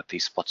example of what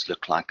these spots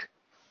look like.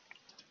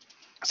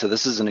 So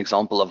this is an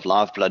example of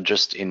live blood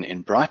just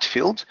in bright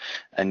field,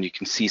 and you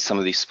can see some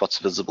of these spots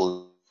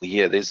visible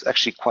here. There's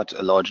actually quite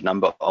a large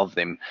number of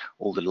them.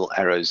 All the little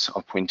arrows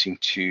are pointing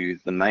to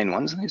the main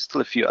ones, and there's still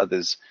a few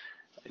others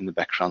in the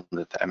background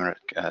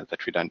that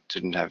we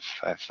didn't have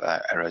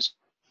arrows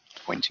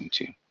pointing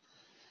to.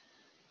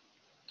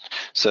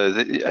 So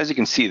as you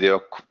can see, there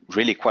are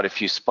really quite a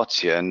few spots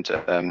here, and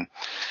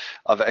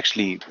I've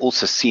actually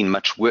also seen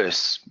much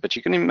worse. But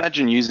you can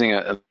imagine using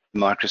a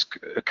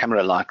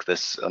camera like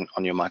this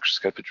on your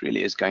microscope. It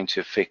really is going to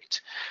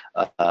affect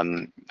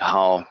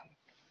how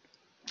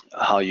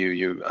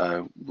you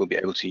will be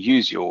able to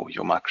use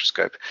your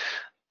microscope.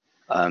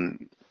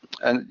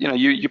 And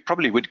you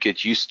probably would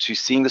get used to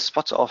seeing the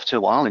spots after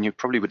a while, and you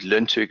probably would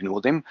learn to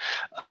ignore them.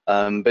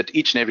 But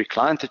each and every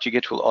client that you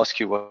get will ask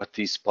you what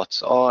these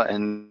spots are,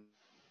 and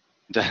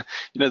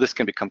this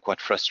can become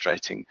quite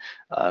frustrating.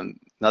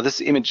 Now,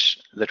 this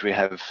image that we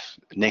have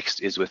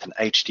next is with an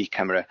HD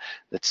camera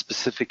that's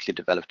specifically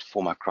developed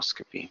for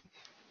microscopy.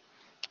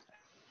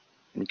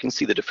 And you can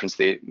see the difference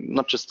there,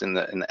 not just in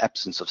the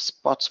absence of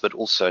spots, but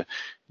also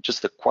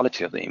just the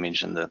quality of the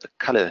image and the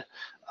color,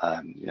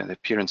 the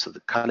appearance of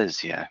the colors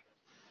here.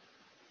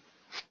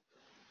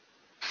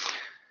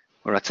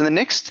 All right, so the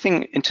next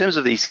thing in terms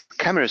of these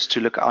cameras to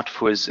look out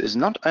for is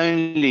not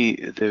only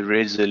the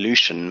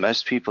resolution.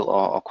 Most people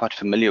are quite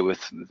familiar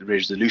with the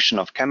resolution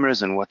of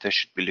cameras and what they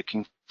should be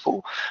looking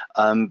for,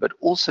 but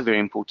also very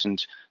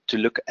important to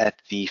look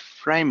at the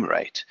frame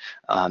rate.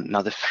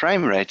 Now, the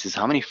frame rate is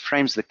how many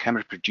frames the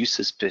camera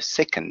produces per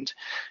second,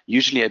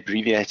 usually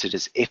abbreviated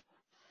as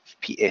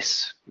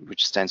FPS,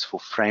 which stands for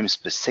frames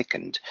per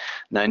second.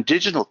 Now, in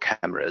digital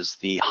cameras,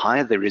 the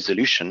higher the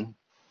resolution,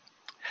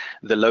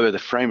 the lower the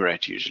frame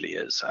rate usually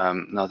is.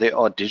 Now, there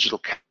are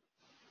digital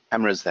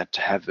cameras that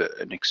have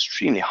an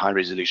extremely high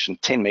resolution,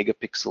 10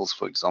 megapixels,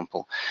 for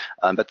example,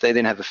 but they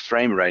then have a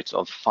frame rate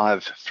of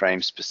 5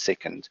 frames per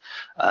second.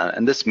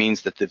 And this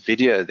means that the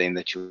video then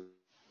that you'll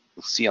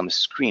see on the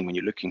screen when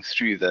you're looking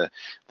through the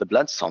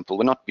blood sample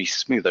will not be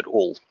smooth at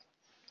all.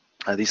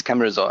 These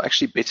cameras are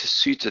actually better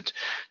suited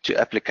to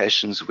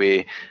applications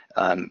where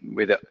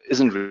there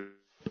isn't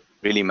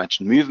really much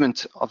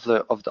movement of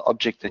the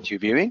object that you're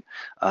viewing.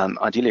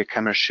 Ideally, a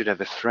camera should have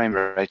a frame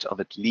rate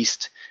of at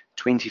least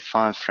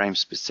 25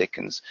 frames per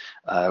second,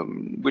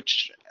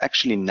 which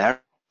actually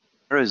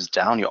narrows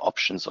down your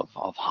options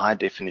of high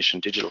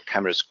definition digital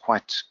cameras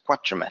quite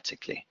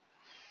dramatically.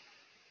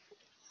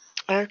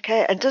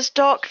 Okay, and does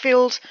dark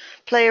field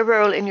play a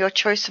role in your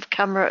choice of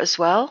camera as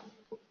well?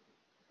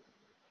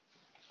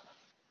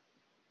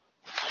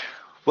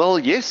 Well,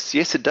 yes,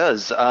 it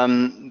does.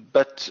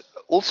 But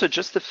also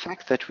just the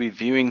fact that we're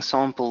viewing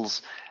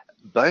samples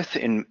both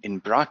in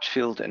bright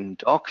field and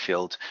dark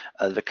field,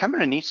 the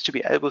camera needs to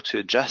be able to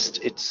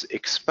adjust its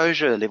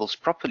exposure levels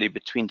properly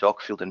between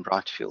dark field and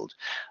bright field.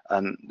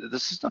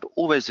 This is not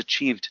always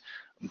achieved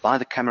by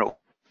the camera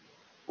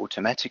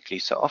automatically,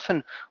 so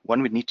often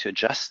one would need to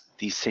adjust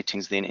these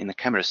settings then in the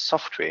camera's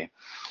software.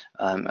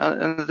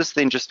 And this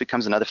then just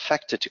becomes another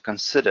factor to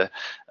consider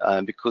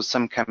because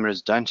some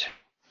cameras don't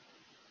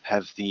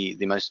have the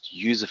most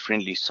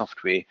user-friendly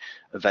software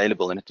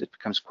available, and it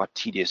becomes quite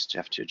tedious to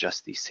have to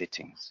adjust these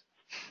settings.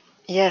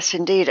 Yes,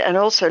 indeed. And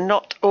also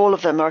not all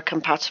of them are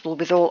compatible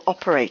with all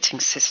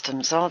operating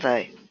systems, are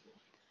they?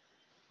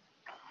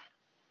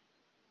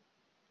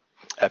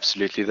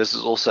 Absolutely. This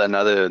is also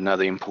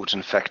another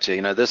important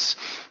factor. This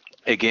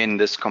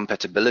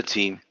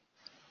compatibility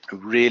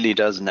really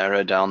does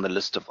narrow down the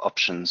list of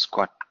options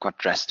quite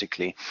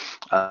drastically,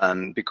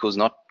 because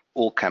not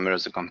all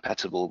cameras are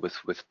compatible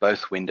with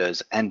both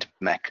Windows and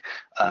Mac,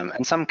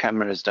 and some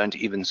cameras don't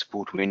even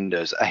support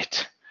Windows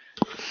 8.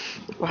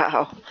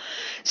 Wow.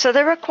 So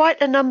there are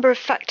quite a number of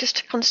factors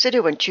to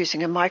consider when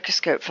choosing a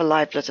microscope for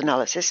live blood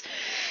analysis,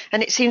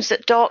 and it seems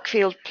that dark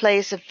field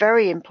plays a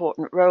very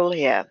important role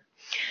here.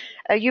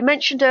 You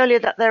mentioned earlier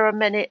that there are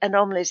many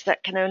anomalies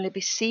that can only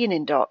be seen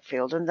in dark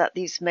field and that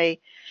these may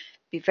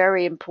be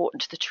very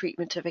important to the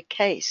treatment of a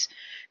case.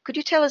 Could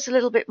you tell us a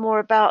little bit more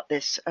about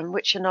this and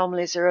which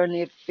anomalies are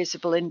only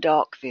visible in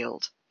dark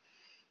field?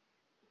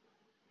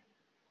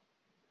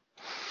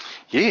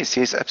 Yes,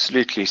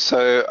 absolutely.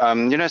 So,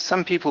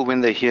 some people,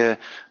 when they hear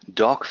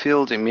dark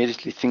field,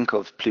 immediately think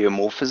of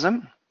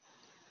pleomorphism.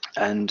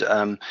 and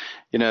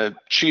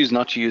choose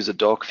not to use a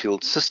dark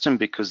field system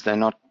because they're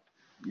not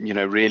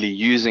really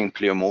using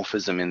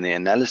pleomorphism in their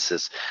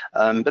analysis.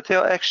 But there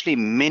are actually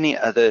many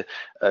other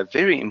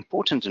very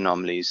important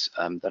anomalies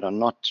that are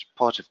not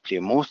part of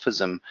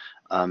pleomorphism,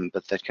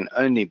 but that can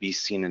only be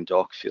seen in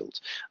dark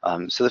field.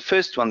 So the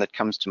first one that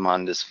comes to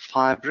mind is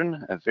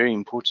fibrin, a very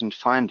important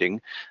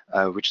finding,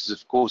 which is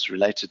of course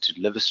related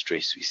to liver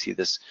stress. We see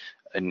this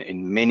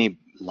in many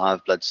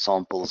live blood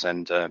samples,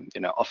 and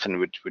often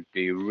would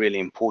be really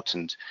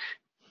important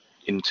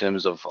in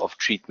terms of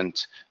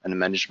treatment and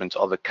management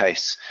of a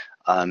case.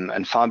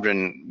 And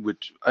fibrin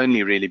would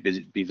only really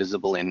be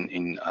visible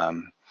in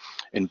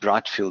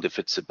bright field if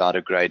it's about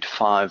a grade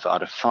 5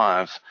 out of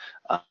 5,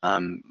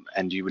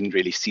 and you wouldn't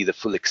really see the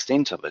full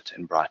extent of it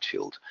in bright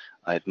field.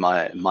 It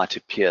might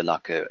appear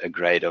like a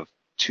grade of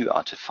 2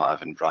 out of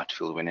 5 in bright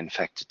field when in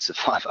fact it's a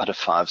 5 out of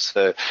 5.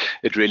 So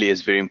it really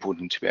is very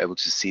important to be able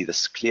to see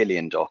this clearly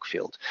in dark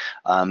field.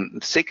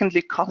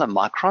 Secondly,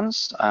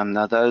 chylomicrons.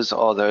 Now those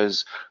are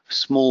those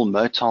small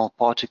motile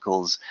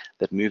particles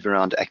that move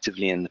around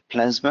actively in the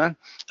plasma.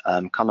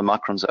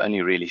 Chylomicrons are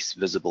only really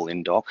visible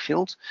in dark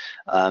field.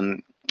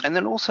 And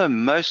then also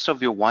most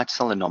of your white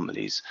cell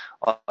anomalies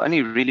are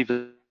only really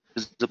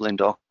visible in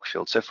dark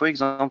field. So for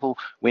example,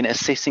 when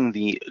assessing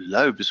the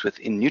lobes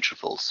within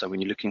neutrophils, so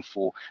when you're looking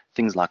for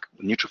things like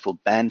neutrophil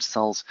band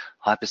cells,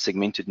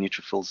 hypersegmented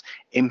neutrophils,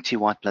 empty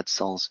white blood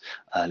cells,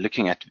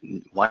 looking at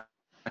white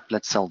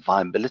blood cell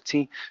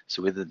viability,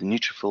 so whether the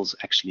neutrophils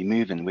actually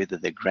move and whether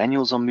the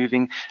granules are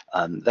moving,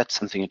 that's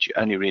something that you're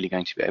only really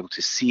going to be able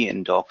to see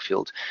in dark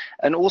field.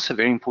 And also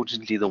very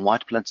importantly, the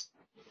white blood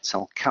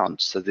cell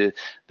count. So the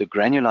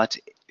granulocyte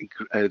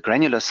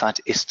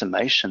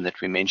estimation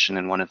that we mentioned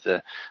in one of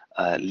the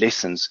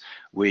lessons,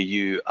 where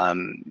you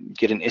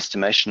get an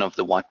estimation of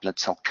the white blood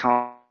cell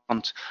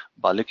count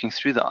by looking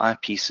through the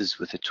eyepieces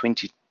with a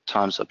 20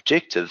 times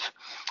objective,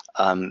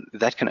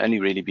 that can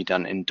only really be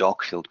done in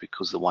dark field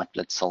because the white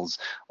blood cells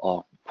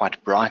are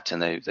quite bright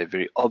and they're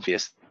very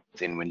obvious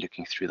then when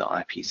looking through the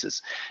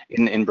eyepieces.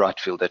 In bright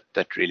field,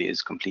 that really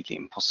is completely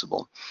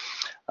impossible.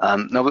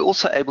 Now we're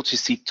also able to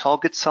see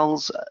target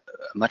cells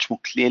much more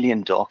clearly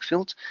in dark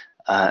field,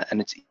 and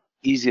it's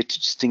easier to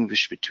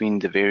distinguish between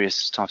the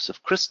various types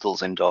of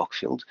crystals in dark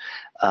field.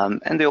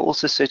 And there are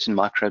also certain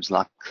microbes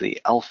like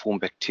the L-form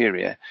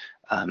bacteria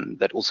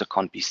that also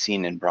can't be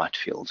seen in bright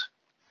field.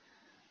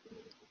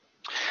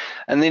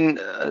 And then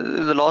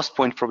the last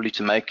point probably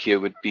to make here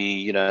would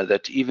be,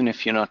 that even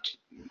if you're not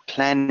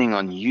planning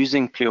on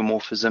using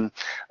pleomorphism,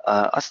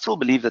 I still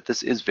believe that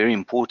this is very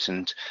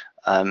important,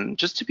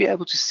 just to be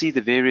able to see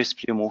the various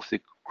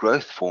pleomorphic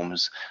growth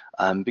forms,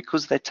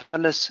 because they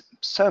tell us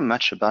so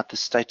much about the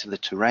state of the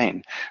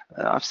terrain.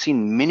 I've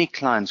seen many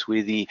clients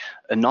where the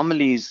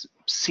anomalies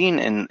seen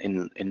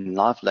in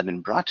live blood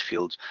in bright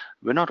field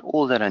were not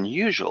all that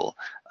unusual,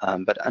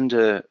 but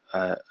under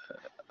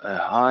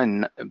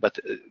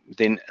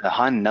then a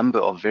high number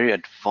of very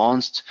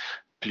advanced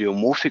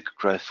pleomorphic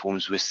growth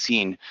forms were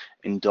seen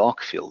in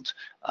dark field,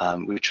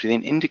 which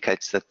then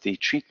indicates that the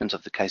treatment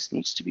of the case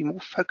needs to be more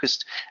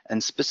focused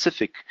and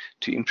specific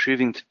to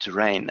improving the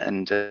terrain,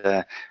 and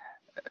the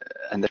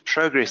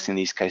progress in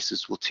these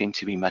cases will tend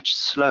to be much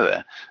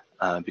slower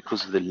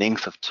because of the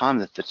length of time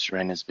that the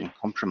terrain has been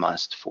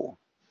compromised for.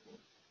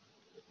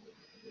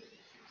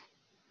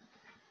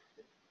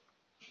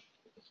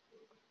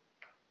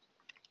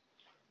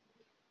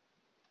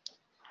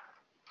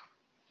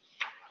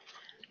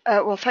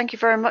 Well, thank you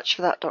very much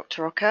for that,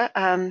 Dr.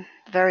 Ocker.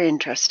 Very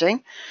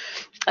interesting.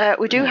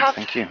 We do have,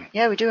 thank you.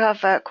 Yeah, we do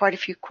have quite a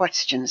few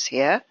questions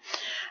here.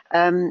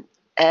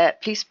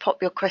 Please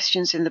pop your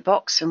questions in the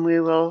box, and we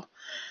will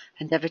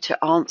endeavour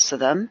to answer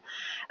them.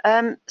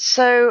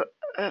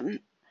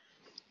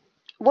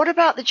 What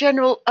about the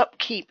general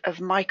upkeep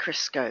of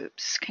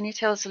microscopes? Can you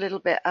tell us a little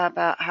bit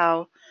about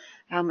how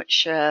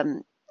much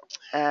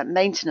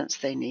maintenance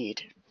they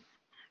need?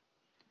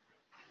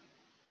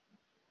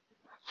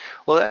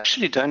 Well, they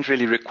actually don't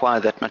really require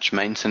that much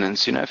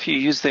maintenance. If you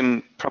use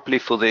them properly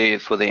for their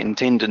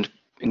intended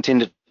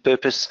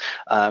purpose,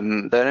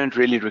 they don't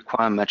really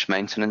require much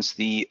maintenance.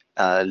 The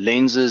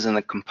lenses and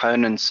the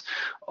components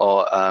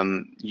are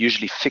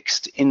usually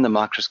fixed in the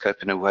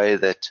microscope in a way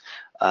that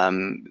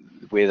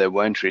where they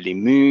won't really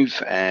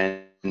move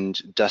and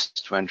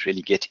dust won't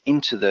really get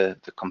into the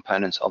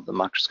components of the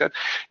microscope.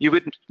 You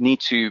would need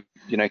to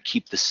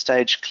keep the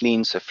stage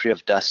clean, so free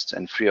of dust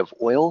and free of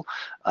oil.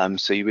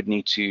 So you would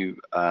need to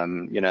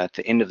at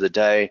the end of the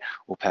day,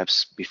 or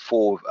perhaps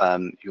before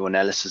your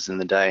analysis in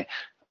the day,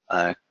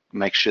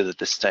 make sure that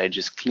the stage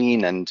is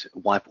clean and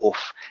wipe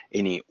off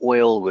any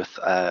oil with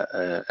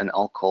an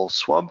alcohol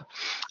swab.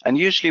 And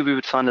usually we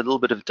would find a little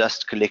bit of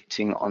dust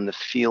collecting on the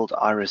field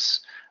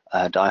iris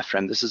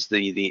diaphragm. This is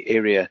the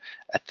area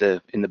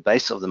in the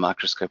base of the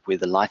microscope where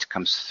the light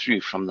comes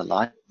through from the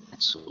light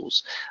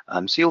source.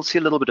 So you'll see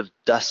a little bit of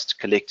dust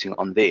collecting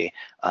on there.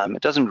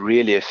 It doesn't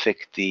really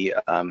affect the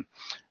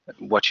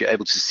what you're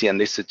able to see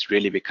unless it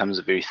really becomes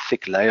a very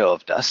thick layer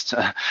of dust.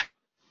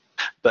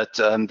 But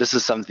this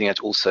is something that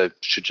also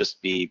should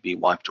just be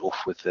wiped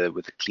off with a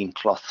clean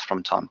cloth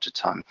from time to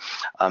time.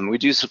 We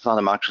do supply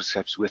the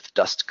microscopes with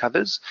dust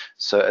covers,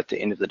 so at the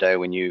end of the day,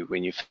 when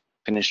you've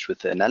finished with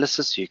the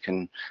analysis, you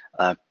can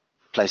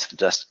place the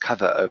dust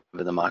cover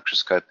over the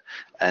microscope,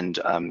 and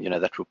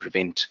that will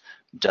prevent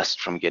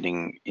dust from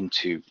getting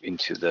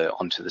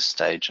onto the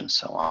stage and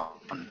so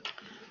on.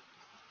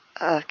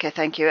 Okay,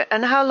 thank you.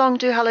 And how long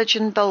do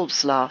halogen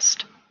bulbs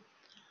last?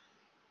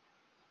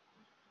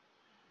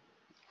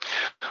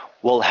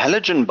 Well,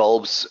 halogen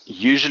bulbs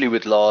usually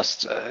would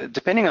last,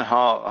 depending on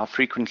how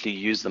frequently you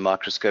use the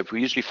microscope,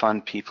 we usually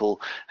find people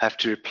have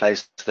to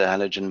replace the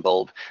halogen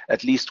bulb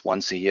at least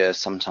once a year,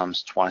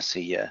 sometimes twice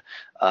a year.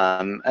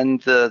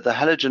 And the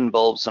halogen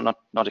bulbs are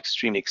not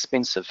extremely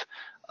expensive,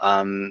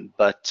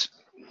 but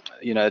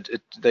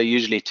they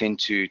usually tend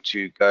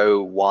to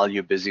go while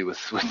you're busy with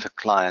the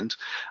client,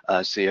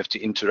 so you have to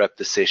interrupt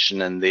the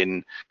session and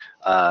then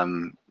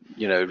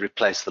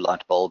replace the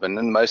light bulb. And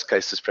in most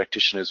cases,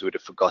 practitioners would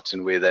have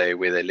forgotten where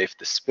they left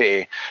the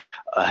spare,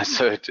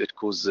 so it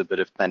causes a bit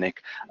of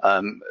panic.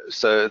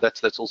 So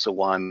that's also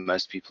why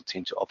most people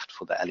tend to opt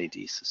for the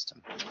LED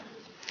system.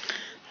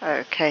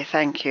 Okay,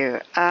 thank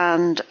you.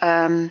 And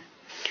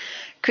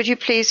could you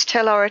please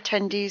tell our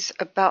attendees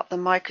about the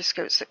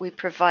microscopes that we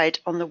provide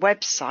on the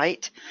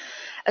website,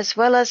 as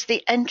well as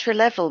the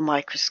entry-level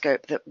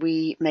microscope that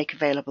we make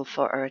available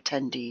for our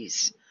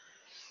attendees?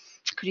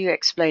 Could you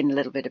explain a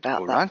little bit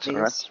about that, please?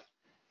 All right.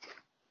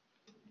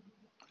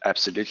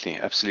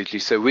 Absolutely.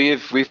 So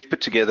we've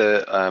put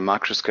together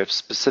microscopes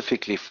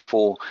specifically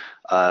for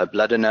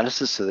blood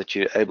analysis, so that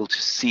you're able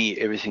to see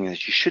everything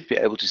that you should be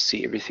able to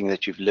see, everything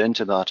that you've learned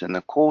about in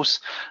the course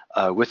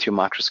with your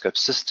microscope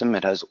system.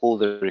 It has all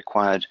the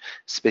required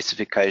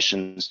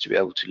specifications to be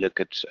able to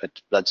look at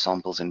blood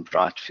samples in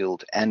bright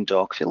field and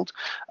dark field.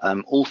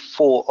 All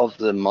 4 of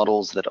the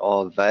models that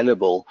are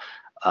available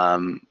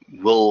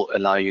will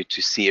allow you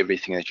to see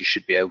everything that you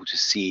should be able to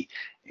see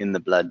in the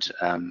blood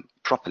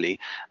properly.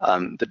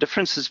 The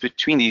differences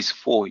between these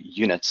 4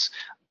 units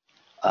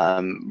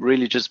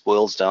really just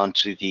boils down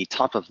to the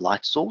type of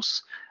light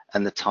source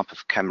and the type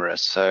of camera.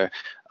 So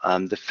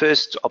the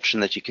first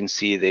option that you can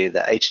see there,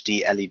 the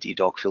HD LED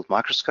dark field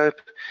microscope,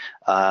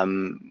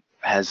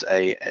 has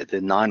the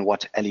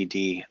 9-watt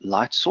LED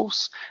light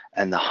source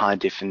and the high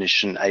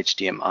definition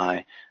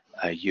HDMI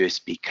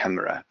USB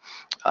camera.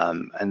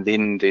 And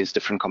then there's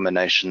different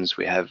combinations.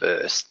 We have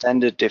a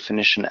standard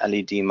definition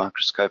LED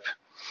microscope.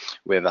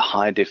 We have a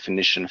high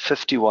definition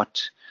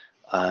 50-watt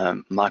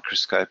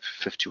microscope,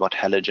 50-watt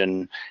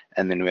halogen,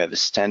 and then we have a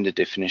standard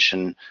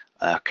definition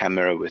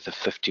camera with a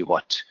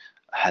 50-watt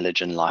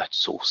halogen light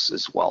source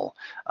as well.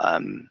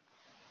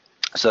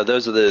 So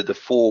those are the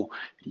 4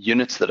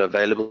 units that are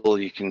available.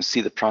 You can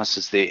see the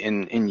prices there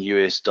in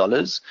US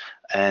dollars,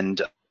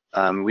 and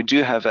we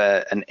do have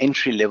an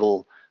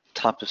entry-level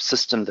type of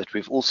system that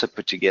we've also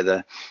put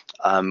together,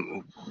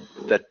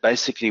 that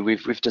basically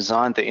we've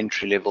designed the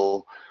entry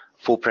level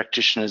for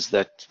practitioners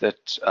that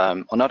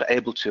are not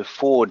able to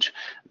afford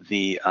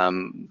the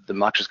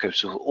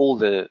microscopes with all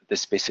the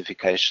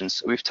specifications.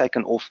 So we've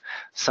taken off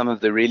some of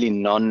the really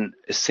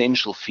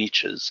non-essential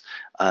features,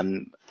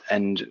 and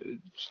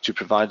to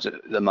provide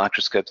the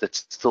microscope that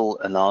still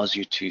allows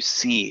you to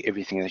see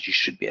everything that you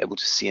should be able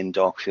to see in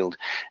dark field,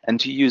 and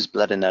to use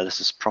blood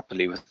analysis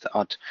properly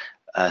without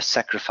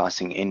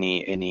sacrificing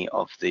any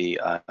of the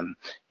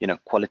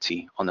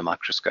quality on the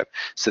microscope.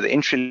 So the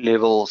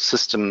entry-level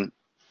system,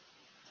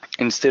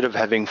 instead of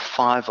having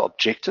 5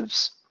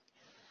 objectives,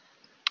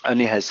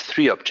 only has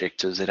 3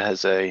 objectives. It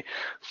has a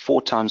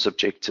 4 times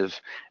objective,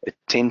 a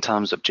 10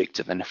 times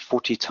objective, and a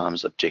 40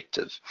 times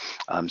objective.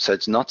 So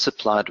it's not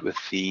supplied with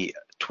the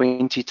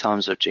 20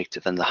 times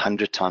objective and the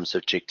 100 times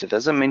objective.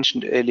 As I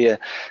mentioned earlier,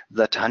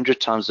 that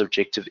 100 times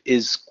objective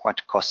is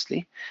quite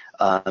costly.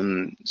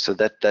 So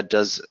that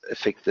does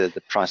affect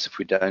the price if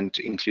we don't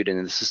include it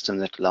in the system.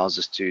 That allows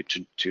us to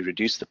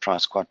reduce the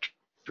price quite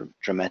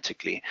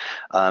dramatically.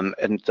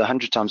 And the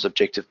 100 times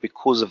objective,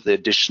 because of the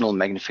additional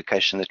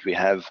magnification that we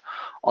have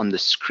on the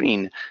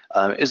screen,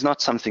 is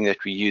not something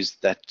that we use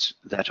that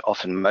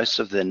often. Most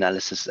of the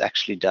analysis is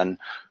actually done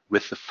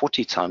with the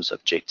 40 times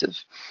objective.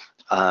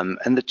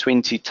 And the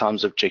 20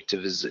 times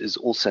objective is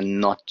also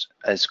not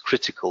as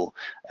critical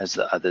as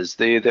the others.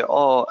 There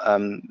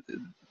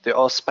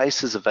are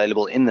spaces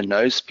available in the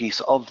nose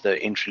piece of the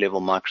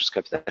entry-level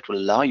microscope that will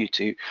allow you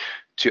to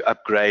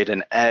upgrade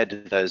and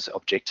add those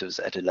objectives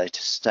at a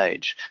later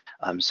stage.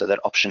 So that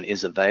option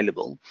is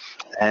available.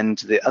 And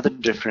the other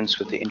difference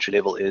with the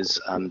entry-level is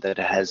that it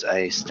has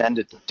a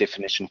standard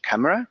definition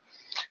camera,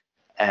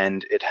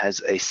 and it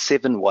has a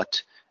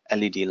 7-watt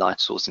LED light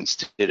source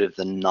instead of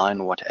the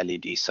 9-watt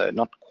LED. So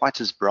not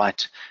quite as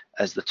bright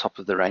as the top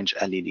of the range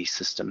LED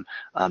system,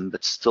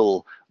 but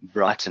still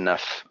bright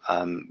enough,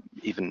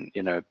 even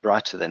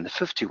brighter than the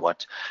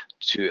 50-watt,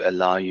 to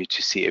allow you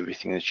to see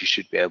everything that you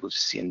should be able to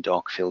see in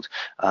dark field.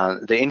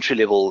 The entry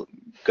level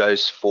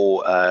goes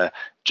for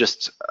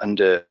just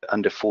under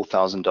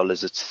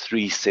 $4,000. It's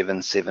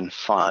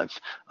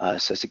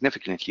 $3,775, so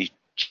significantly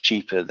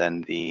cheaper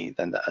than the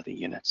other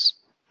units.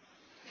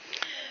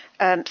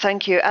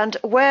 Thank you. And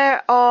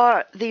where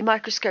are the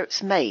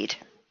microscopes made?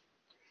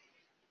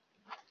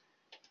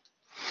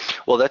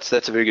 Well, that's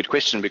a very good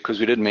question, because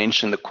we did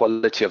mention the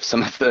quality of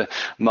some of the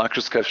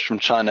microscopes from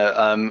China.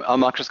 Our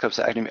microscopes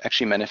are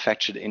actually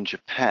manufactured in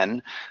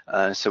Japan.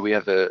 So we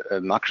have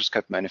a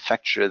microscope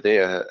manufacturer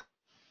there,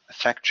 a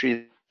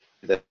factory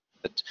that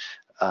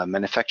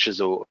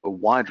manufactures a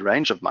wide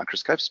range of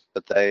microscopes,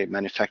 but they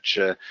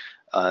manufacture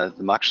the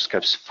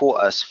microscopes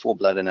for us for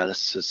blood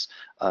analysis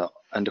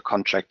under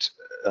contract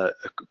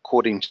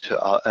according to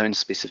our own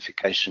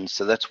specifications.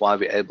 So that's why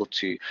we're able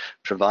to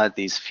provide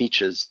these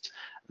features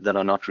that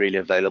are not really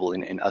available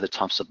in other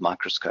types of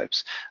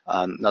microscopes.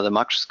 Now, the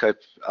microscope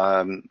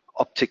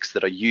optics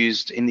that are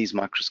used in these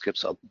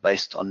microscopes are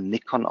based on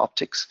Nikon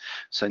optics.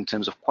 So in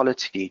terms of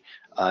quality,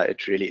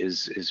 it really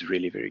is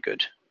really very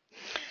good.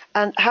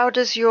 And how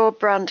does your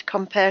brand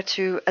compare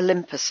to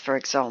Olympus, for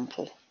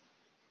example?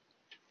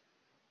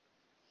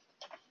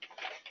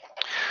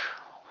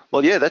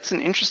 Well, yeah, that's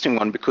an interesting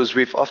one, because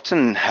we've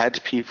often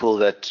had people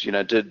that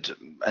did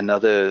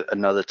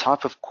another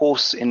type of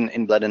course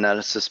in blood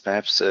analysis,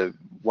 perhaps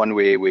one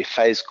where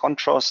phase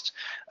contrast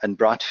and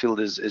bright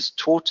field is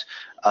taught,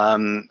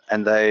 and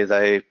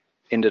they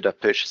ended up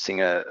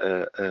purchasing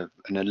an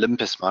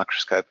Olympus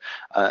microscope.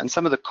 And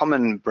some of the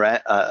common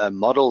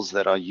models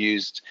that are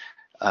used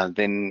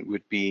then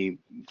would be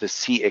the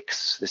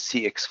CX. The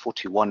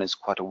CX41 is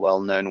quite a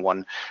well-known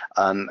one.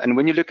 And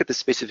when you look at the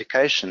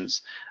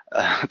specifications,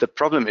 the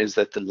problem is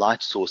that the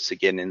light source,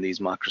 again, in these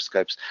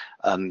microscopes,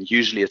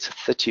 usually it's a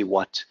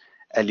 30-watt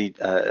LED,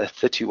 a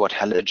 30-watt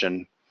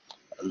halogen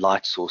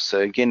light source. So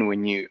again,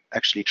 when you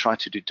actually try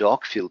to do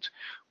dark field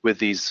with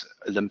these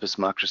Olympus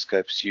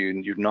microscopes,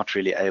 you're not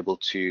really able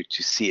to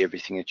see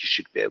everything that you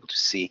should be able to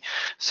see.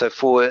 So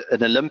for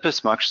an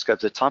Olympus microscope,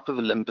 the type of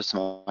Olympus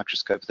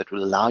microscope that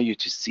will allow you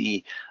to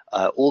see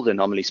all the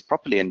anomalies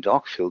properly in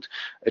dark field,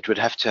 it would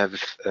have to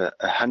have a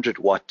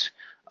 100-watt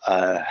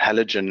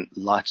halogen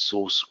light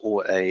source,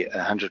 or a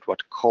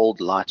 100-watt cold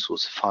light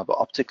source, a fiber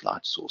optic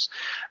light source.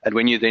 And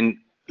when you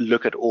then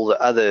look at all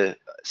the other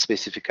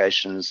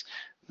specifications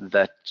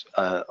that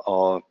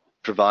are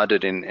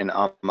provided in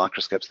our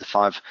microscopes, the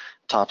 5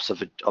 types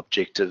of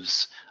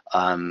objectives,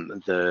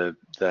 the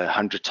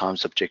 100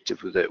 times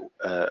objective with a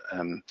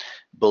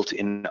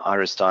built-in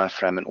iris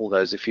diaphragm, and all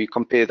those, if you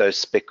compare those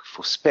spec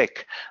for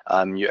spec,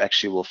 you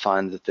actually will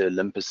find that the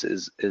Olympus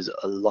is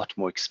a lot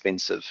more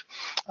expensive.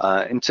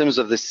 In terms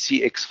of the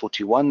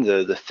CX41,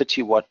 the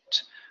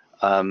 30-watt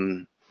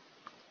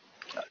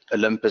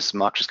Olympus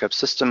microscope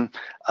system,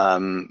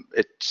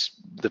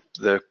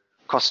 the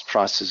cost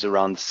price is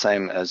around the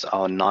same as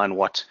our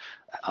 9-watt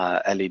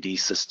LED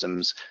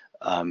systems,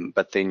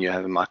 but then you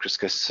have a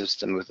microscope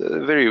system with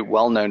a very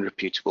well-known,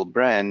 reputable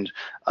brand,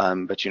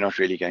 but you're not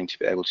really going to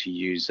be able to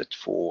use it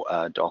for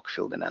dark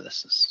field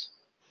analysis.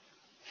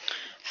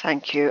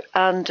 Thank you.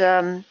 And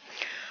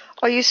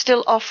are you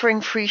still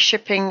offering free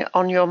shipping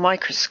on your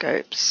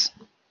microscopes?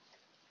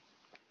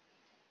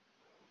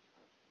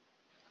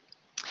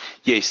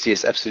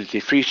 Yes, absolutely.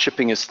 Free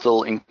shipping is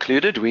still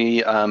included.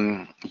 We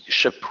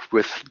ship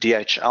with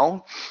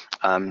DHL,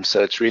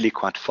 so it's really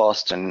quite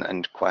fast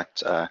and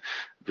quite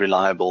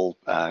reliable,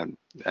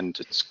 and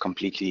it's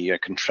completely, you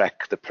can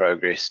track the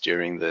progress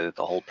during the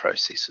whole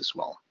process as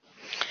well.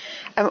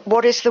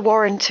 What is the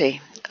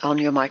warranty on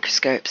your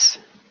microscopes?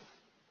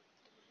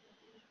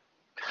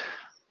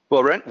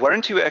 Well,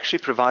 warranty, we actually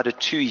provide a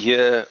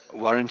 2-year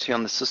warranty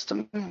on the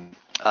system.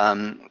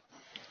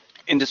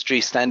 Industry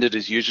standard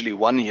is usually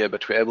 1 year,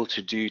 but we're able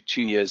to do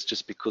 2 years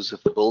just because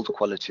of the build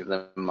quality of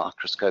the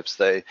microscopes.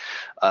 They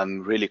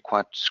really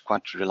quite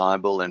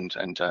reliable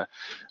and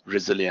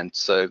resilient.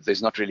 So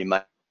there's not really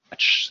much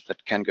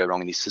that can go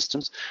wrong in these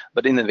systems.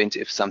 But in the event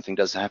if something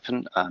does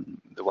happen,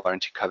 the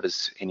warranty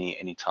covers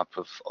any type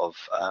of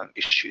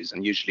issues.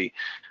 And usually,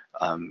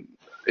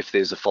 if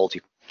there's a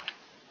faulty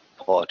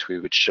part, we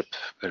would ship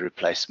a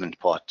replacement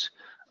part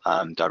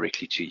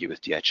directly to you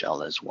with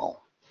DHL as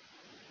well.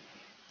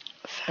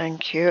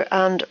 Thank you.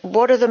 And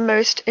what are the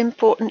most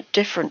important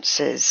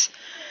differences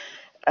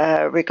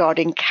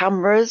regarding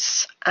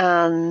cameras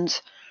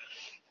and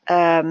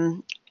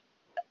halogen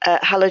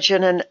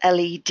and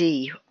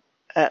LED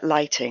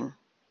lighting?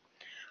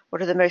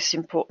 What are the most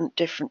important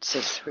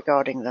differences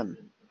regarding them?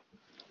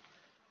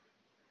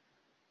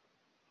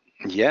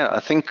 Yeah, I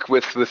think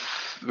with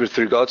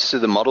regards to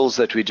the models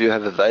that we do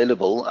have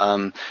available,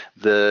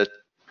 the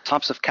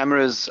types of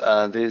cameras,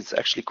 there's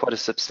actually quite a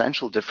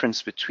substantial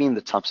difference between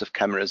the types of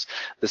cameras.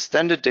 The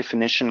standard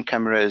definition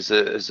camera is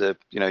a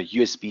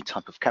USB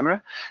type of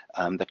camera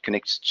that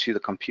connects to the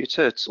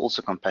computer. It's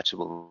also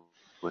compatible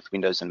with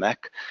Windows and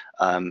Mac,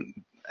 and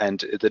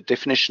the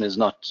definition is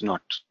not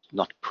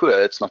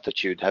poor. It's not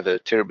that you'd have a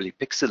terribly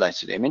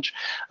pixelated image.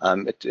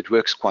 It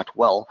works quite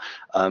well,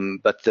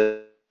 but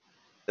the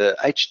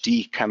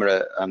HD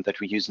camera that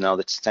we use now,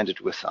 that's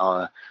standard with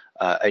our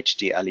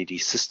HD LED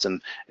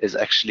system, is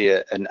actually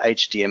an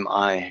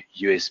HDMI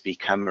USB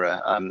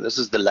camera. This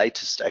is the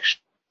latest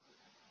actually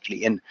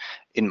in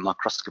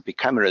microscopy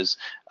cameras.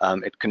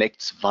 It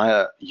connects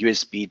via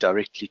USB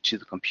directly to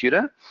the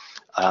computer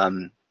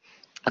and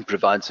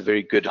provides a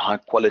very good, high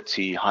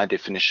quality, high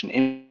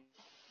definition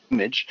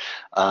image,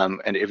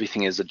 and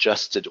everything is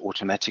adjusted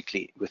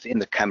automatically within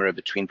the camera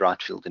between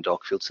bright field and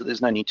dark field. So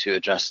there's no need to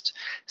adjust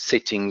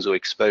settings or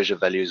exposure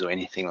values or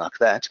anything like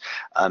that.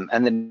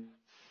 And then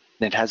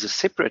it has a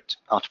separate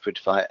output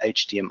via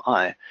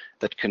HDMI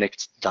that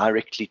connects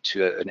directly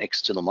to an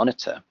external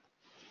monitor.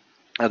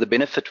 Now, the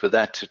benefit with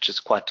that, which is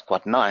quite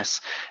nice,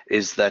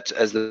 is that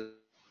as the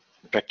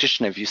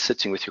practitioner, if you're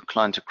sitting with your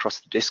client across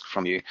the desk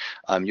from you,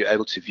 you're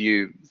able to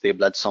view their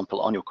blood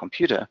sample on your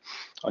computer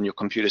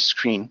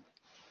screen.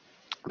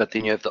 But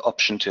then you have the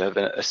option to have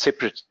a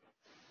separate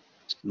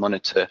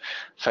monitor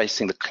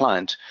facing the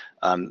client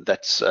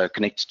that's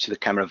connected to the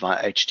camera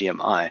via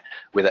HDMI,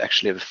 where they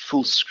actually have a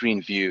full screen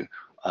view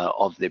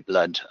of their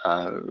blood,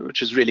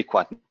 which is really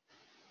quite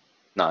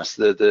nice.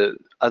 The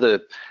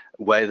other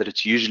way that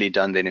it's usually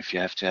done then, if you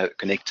have to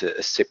connect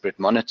a separate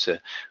monitor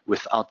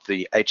without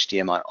the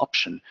HDMI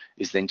option,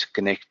 is then to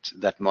connect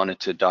that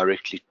monitor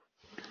directly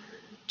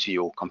to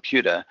your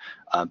computer,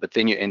 but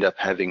then you end up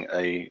having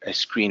a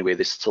screen where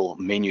there's still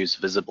menus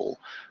visible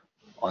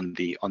on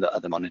the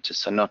other monitor,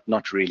 so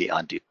not really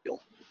ideal.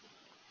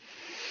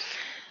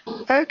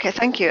 Okay,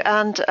 thank you.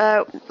 And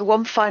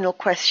one final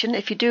question.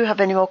 If you do have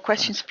any more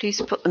questions,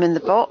 please put them in the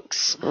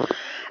box.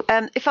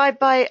 If I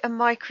buy a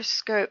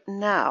microscope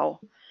now,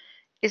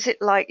 is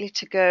it likely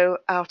to go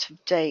out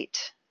of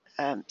date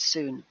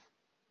soon?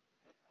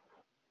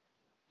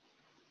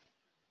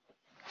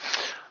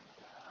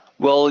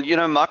 Well,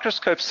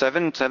 microscopes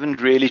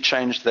haven't really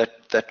changed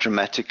that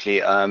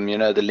dramatically.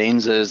 The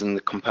lenses and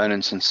the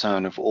components and so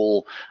on have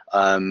all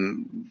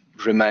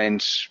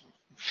remained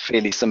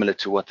fairly similar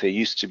to what they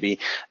used to be.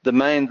 The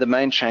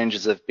main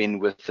changes have been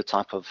with the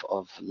type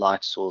of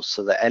light source.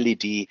 So the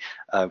LED,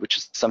 which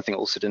is something I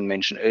also didn't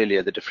mention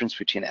earlier, the difference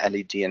between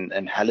LED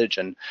and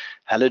halogen.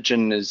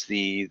 Halogen is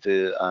the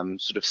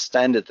sort of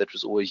standard that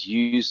was always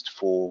used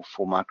for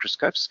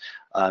microscopes.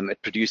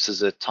 It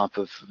produces a type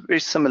of very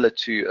similar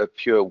to a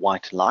pure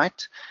white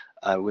light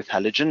with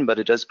halogen, but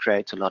it does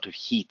create a lot of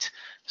heat.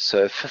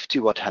 So a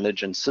 50-watt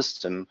halogen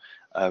system,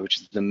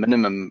 which is the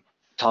minimum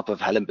type of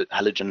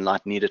halogen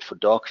light needed for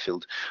dark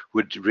field,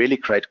 would really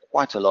create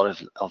quite a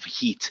lot of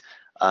heat.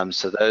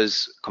 So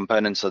those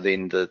components are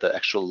then the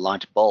actual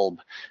light bulb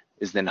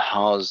is then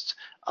housed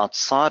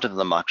outside of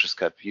the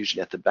microscope,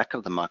 usually at the back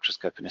of the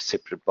microscope in a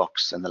separate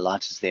box, and the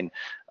light is then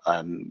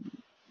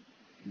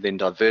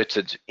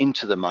diverted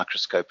into the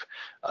microscope.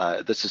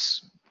 This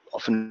is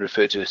often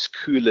referred to as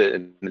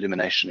cooler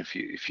illumination, if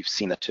you've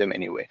seen that term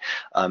anywhere.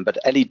 But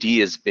LED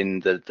has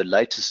been the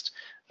latest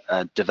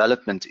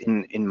development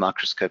in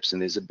microscopes,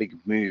 and there's a big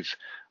move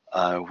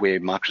where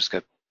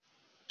microscopes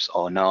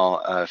are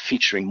now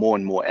featuring more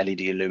and more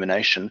LED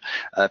illumination.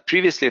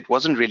 Previously, it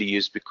wasn't really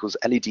used because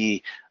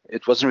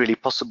it wasn't really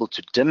possible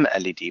to dim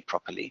LED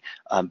properly,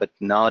 but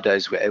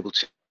nowadays we're able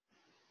to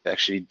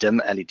actually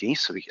dim LED,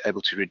 so we're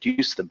able to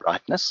reduce the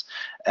brightness.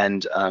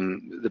 And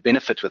the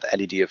benefit with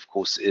LED, of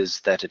course, is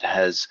that it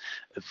has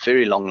a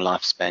very long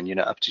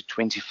lifespan, up to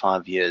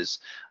 25 years.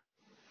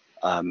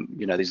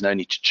 There's no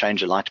need to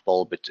change a light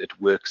bulb. It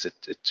works.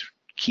 It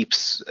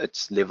keeps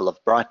its level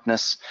of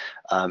brightness.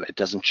 It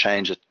doesn't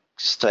change. It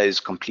stays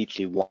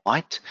completely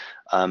white.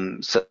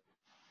 So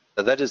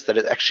that is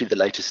actually the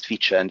latest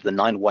feature, and the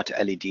 9-watt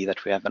LED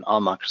that we have in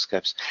our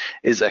microscopes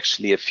is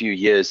actually a few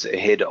years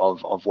ahead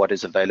of what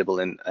is available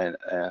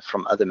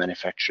from other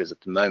manufacturers at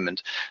the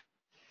moment.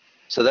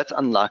 So that's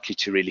unlikely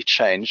to really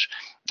change.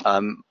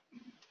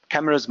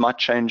 Cameras might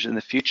change in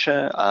the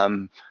future.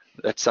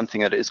 That's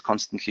something that is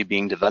constantly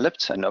being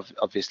developed, and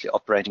obviously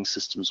operating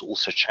systems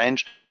also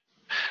change.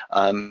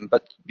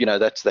 But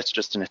that's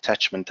just an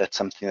attachment. That's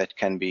something that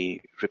can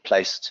be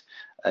replaced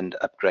and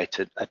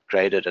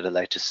upgraded at a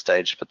later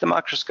stage. But the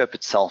microscope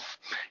itself,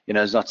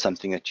 is not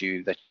something that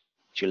you're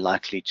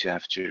likely to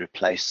have to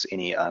replace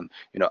any,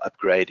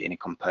 upgrade any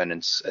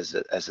components as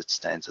it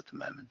stands at the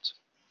moment.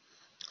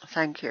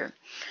 Thank you.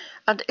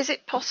 And is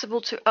it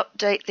possible to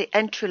update the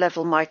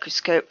entry-level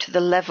microscope to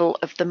the level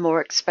of the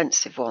more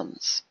expensive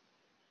ones?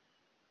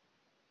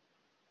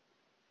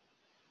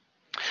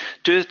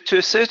 To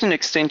a certain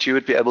extent, you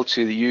would be able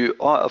to. You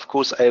are, of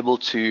course, able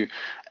to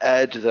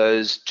add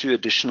those 2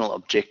 additional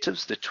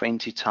objectives, the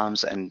 20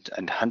 times and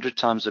 100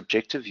 times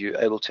objective. You're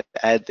able to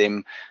add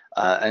them,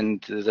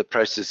 and the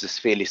process is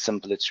fairly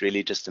simple. It's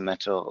really just a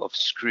matter of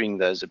screwing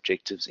those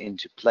objectives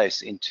into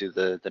place into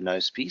the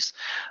nose piece.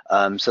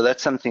 So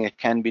that's something that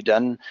can be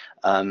done.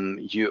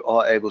 You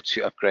are able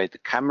to upgrade the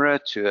camera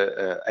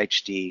to a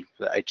HDMI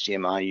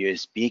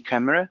USB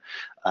camera.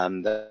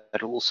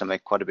 That will also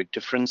make quite a big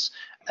difference.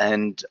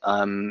 And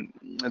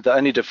the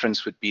only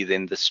difference would be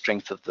then the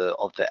strength of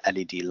the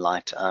LED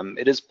light.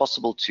 It is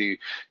possible to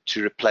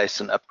replace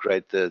and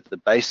upgrade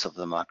the base of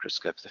the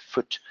microscope, the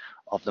foot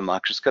of the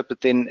microscope, but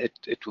then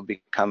it will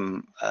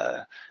become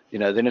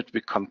then it will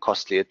become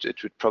costly. It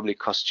would probably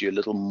cost you a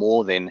little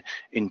more then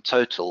in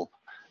total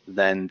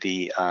than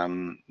the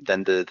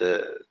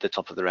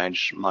top of the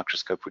range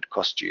microscope would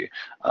cost you.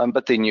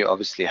 But then you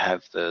obviously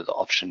have the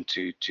option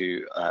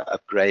to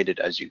upgrade it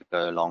as you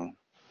go along.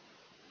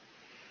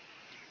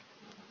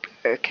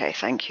 Okay,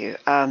 thank you.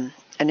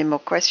 Any more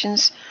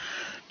questions?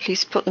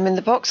 Please put them in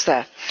the box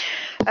there.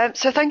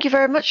 So thank you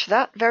very much for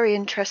that. Very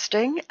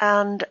interesting.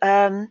 And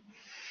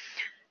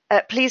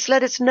please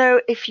let us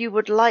know if you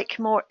would like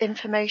more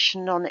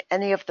information on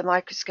any of the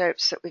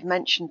microscopes that we've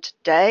mentioned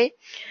today,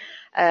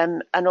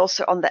 and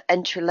also on the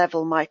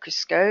entry-level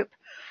microscope.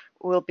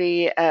 We'll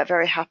be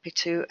very happy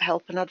to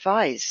help and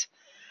advise.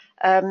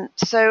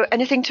 So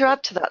anything to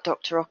add to that,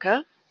 Dr.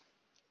 Ocker?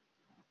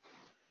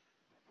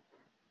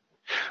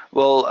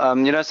 Well,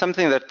 you know,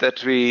 something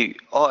that we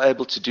are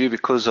able to do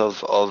because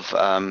of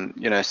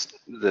you know,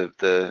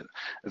 the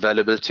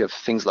availability of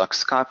things like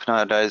Skype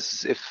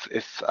nowadays, if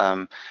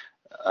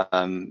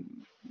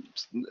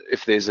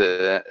there's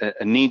a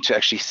need to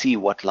actually see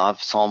what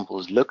live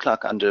samples look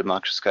like under a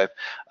microscope,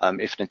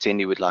 if an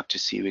attendee would like to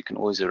see, we can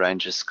always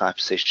arrange a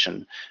Skype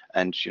session,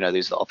 and you know,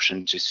 there's the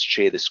option to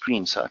share the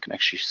screen, so I can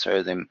actually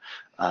show them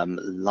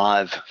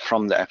live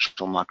from the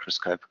actual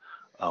microscope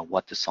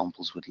what the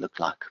samples would look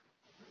like.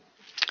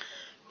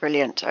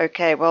 Brilliant.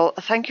 Okay, well,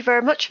 thank you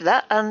very much for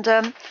that, and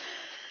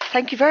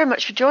thank you very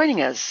much for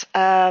joining us.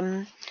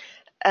 And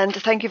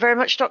thank you very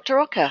much, Dr.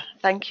 Ocker.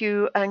 Thank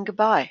you and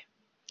goodbye.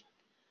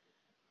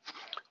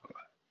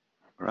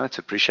 All right,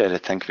 appreciate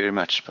it. Thank you very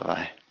much.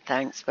 Bye-bye.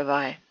 Thanks.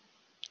 Bye-bye.